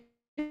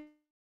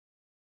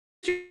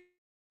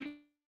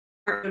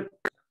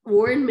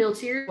 Warren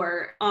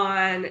Miltier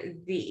on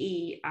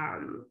the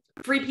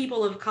free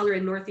people of color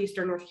in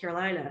northeastern North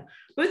Carolina.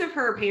 Both of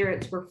her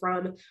parents were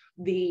from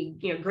the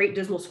Great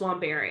Dismal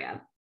Swamp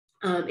area.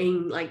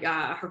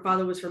 Her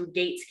father was from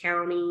Gates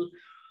County.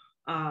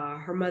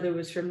 Her mother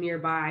was from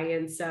nearby.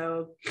 And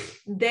so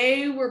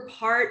they were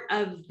part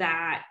of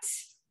that.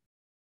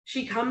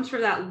 She comes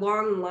from that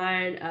long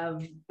line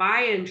of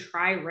bi and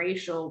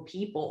triracial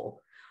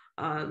people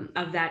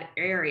of that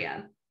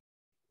area.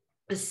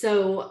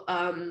 So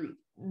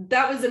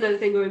that was another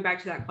thing, going back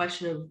to that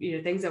question of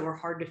things that were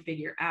hard to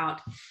figure out.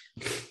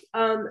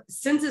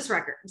 Census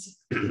records,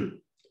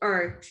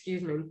 are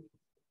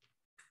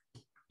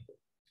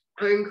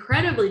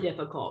incredibly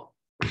difficult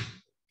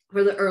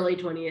for the early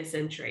 20th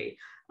century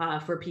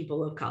for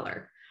people of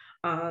color.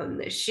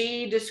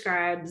 She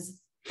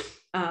describes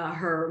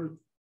her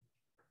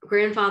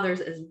grandfathers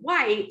as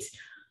white.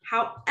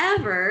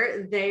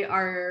 However, they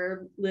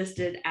are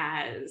listed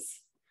as,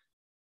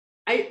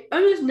 I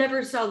almost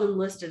never saw them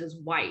listed as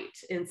white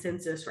in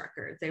census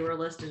records. They were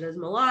listed as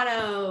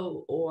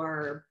mulatto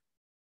or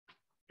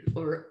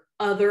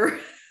other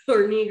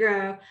or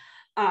Negro.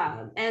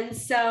 And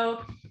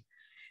so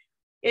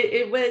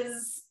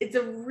it's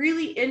a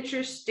really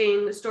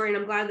interesting story. And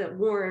I'm glad that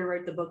Warren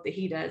wrote the book that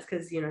he does,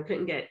 because, I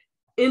couldn't get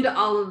into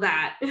all of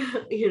that,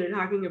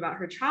 talking about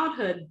her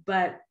childhood,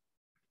 but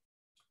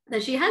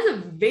that she has a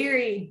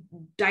very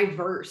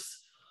diverse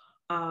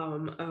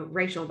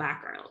racial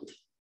background.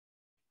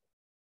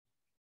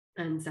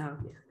 And so,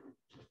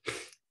 yeah.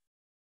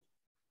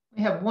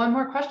 We have one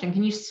more question.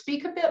 Can you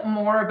speak a bit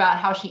more about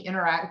how she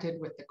interacted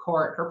with the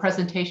court, her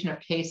presentation of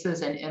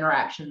cases and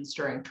interactions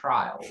during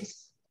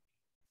trials?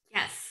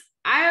 Yes,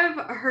 I've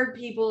heard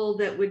people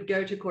that would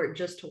go to court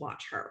just to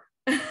watch her.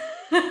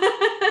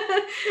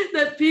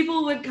 That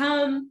people would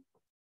come,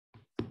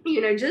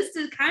 just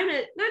to kind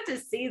of, not to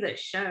see the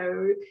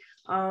show,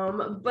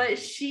 but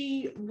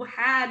she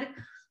had,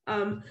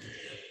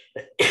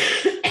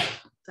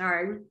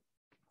 sorry.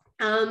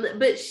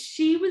 But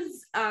she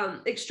was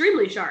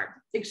extremely sharp,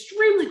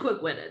 extremely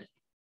quick-witted.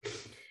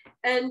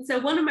 And so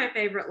one of my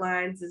favorite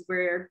lines is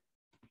where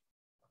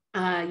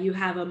you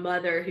have a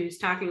mother who's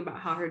talking about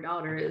how her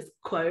daughter is,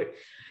 quote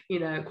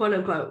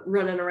unquote,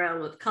 running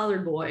around with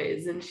colored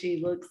boys. And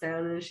she looks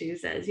down and she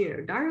says,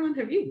 darling,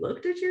 have you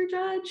looked at your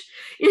judge?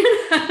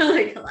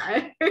 Like,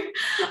 hello.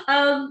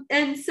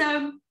 And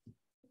so,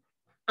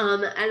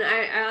 and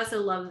I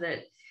also love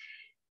that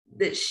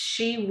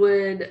she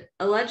would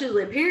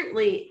allegedly,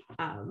 apparently,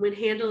 when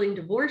handling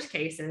divorce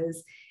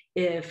cases,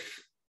 if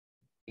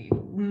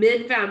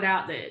men found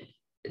out that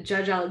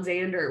Judge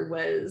Alexander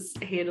was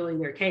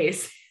handling their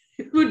case,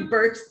 would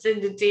burst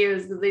into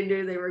tears because they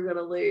knew they were going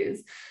to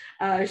lose.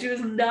 She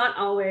was not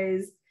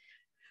always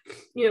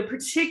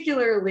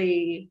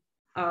particularly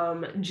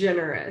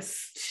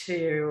generous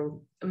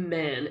to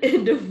men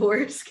in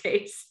divorce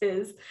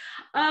cases.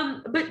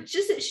 But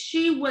just that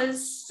she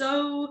was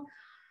so,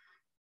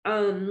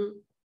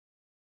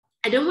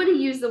 I don't want to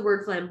use the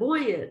word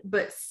flamboyant,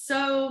 but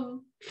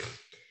so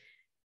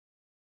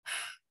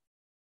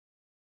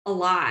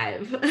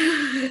alive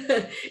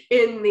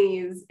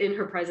in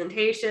her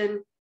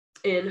presentation,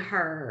 in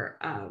her,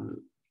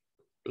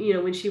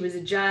 when she was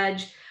a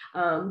judge.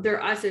 There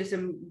are also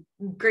some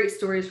great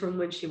stories from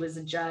when she was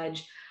a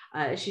judge.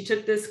 She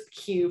took this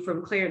cue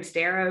from Clarence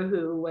Darrow,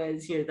 who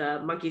was,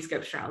 the monkey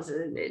scope trials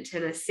in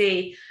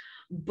Tennessee.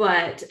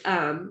 But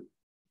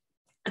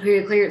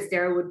apparently Clarence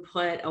Darrow would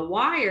put a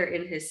wire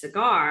in his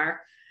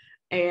cigar,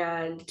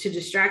 and to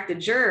distract the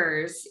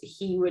jurors,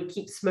 he would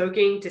keep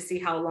smoking to see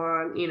how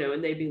long,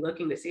 and they'd be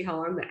looking to see how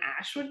long the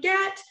ash would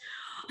get.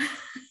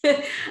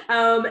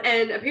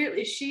 And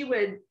apparently she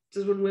would,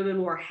 just when women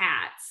wore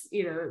hats,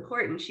 in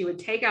court, and she would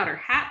take out her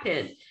hat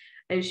pin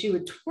and she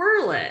would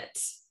twirl it,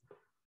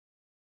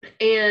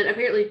 and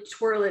apparently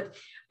twirl it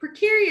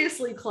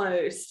precariously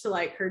close to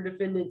like her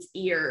defendant's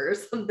ear or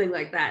something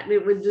like that, and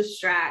it would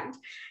distract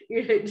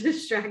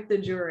the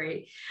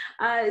jury.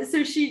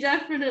 So she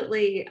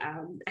definitely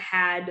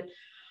had,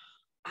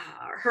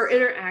 her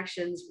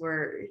interactions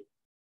were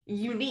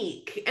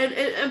unique,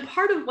 and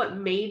part of what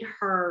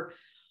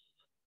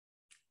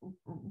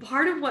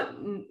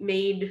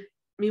made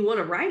me want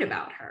to write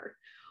about her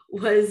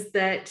was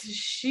that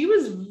she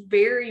was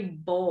very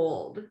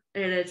bold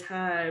at a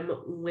time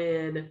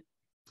when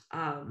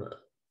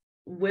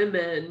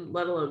women,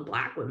 let alone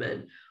Black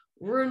women,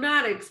 were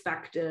not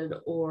expected,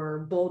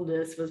 or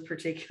boldness was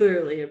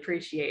particularly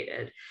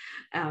appreciated.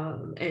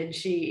 And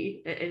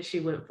she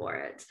went for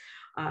it.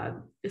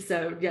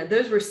 So yeah,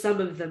 those were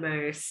some of the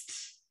most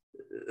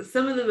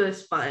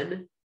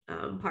fun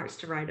parts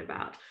to write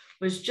about,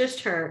 was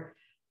just her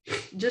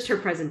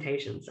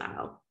presentation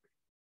style.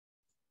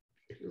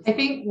 I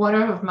think one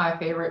of my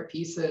favorite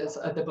pieces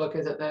of the book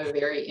is at the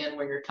very end,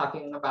 when you're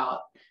talking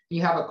about,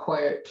 you have a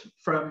quote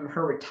from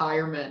her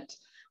retirement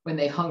when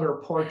they hung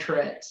her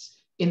portrait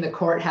in the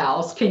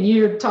courthouse. Can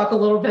you talk a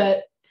little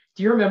bit?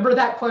 Do you remember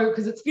that quote?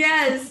 Because it's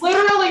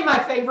literally my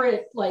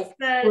favorite quote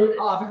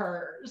of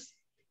hers.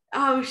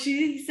 Oh,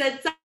 she said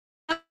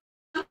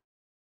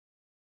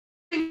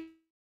something,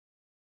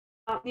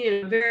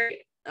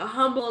 very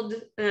humbled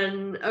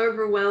and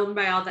overwhelmed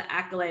by all the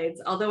accolades,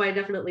 although I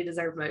definitely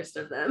deserve most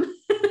of them.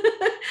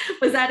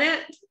 Was that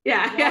it?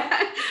 Yeah.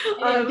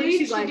 Indeed,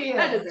 she's like, she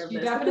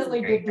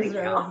definitely did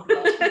deserve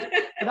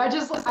it.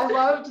 But I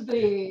loved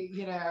the,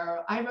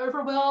 I'm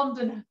overwhelmed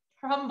and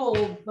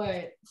humbled,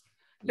 but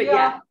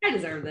yeah, I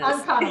deserve this.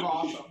 I'm kind of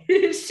awesome.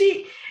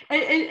 She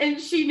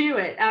knew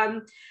it.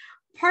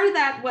 Part of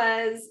that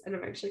was, and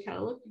I'm actually kind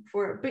of looking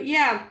for it, but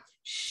yeah,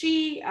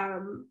 she,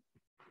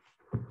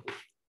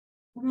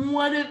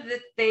 one of the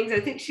things, I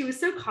think she was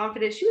so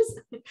confident. She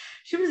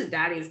was a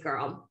daddy's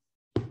girl.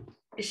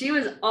 She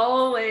was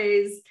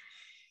always,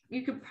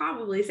 you could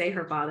probably say,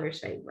 her father's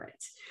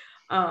favorite.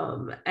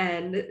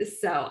 And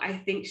so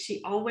I think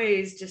she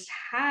always just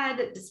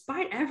had,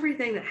 despite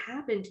everything that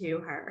happened to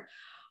her,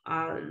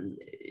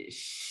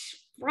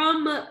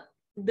 from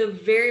the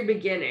very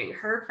beginning,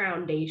 her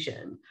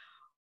foundation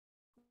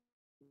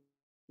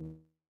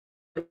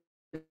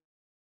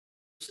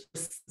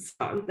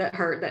that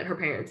her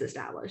parents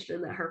established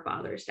and that her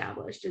father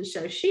established. And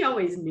so she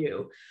always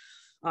knew.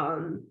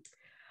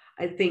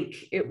 I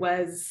think it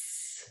was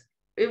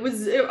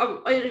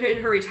in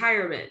her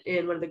retirement,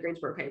 in one of the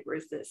Greensboro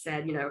papers, that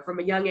said, from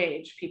a young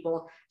age,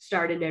 people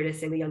started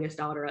noticing the youngest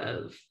daughter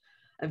of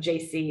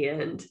JC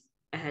and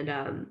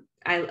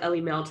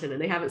Ellie Melton,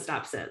 and they haven't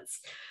stopped since.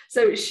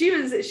 So she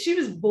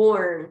was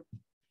born,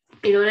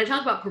 and I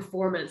talk about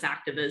performance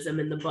activism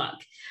in the book.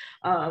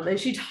 And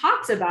she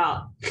talks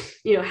about,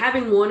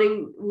 having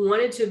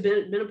wanted to have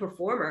been a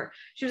performer.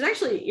 She was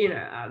actually,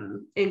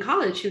 in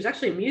college, she was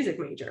actually a music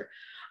major.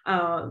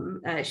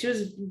 She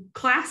was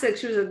classic.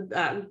 She was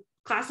a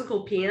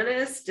classical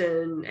pianist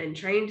and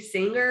trained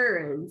singer.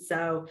 And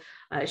so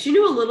she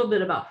knew a little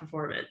bit about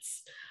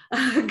performance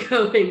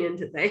going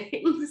into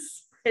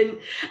things. And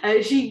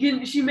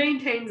she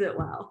maintains it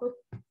well.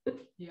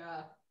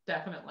 Yeah,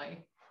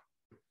 definitely.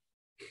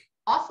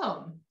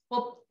 Awesome.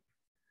 Well,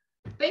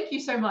 thank you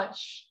so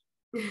much,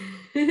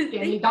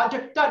 Danny.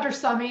 Dr.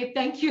 Summey,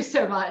 thank you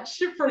so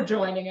much for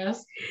joining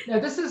us. No,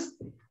 this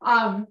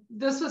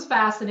was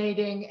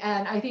fascinating,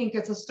 and I think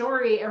it's a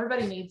story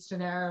everybody needs to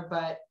know,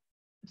 but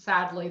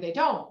sadly they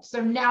don't.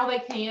 So now they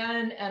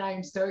can, and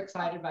I'm so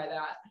excited by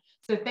that.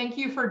 So thank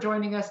you for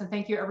joining us, and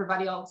thank you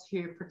everybody else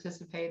who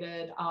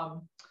participated.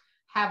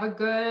 Have a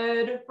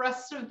good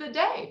rest of the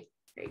day.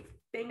 Great.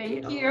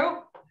 Thank you.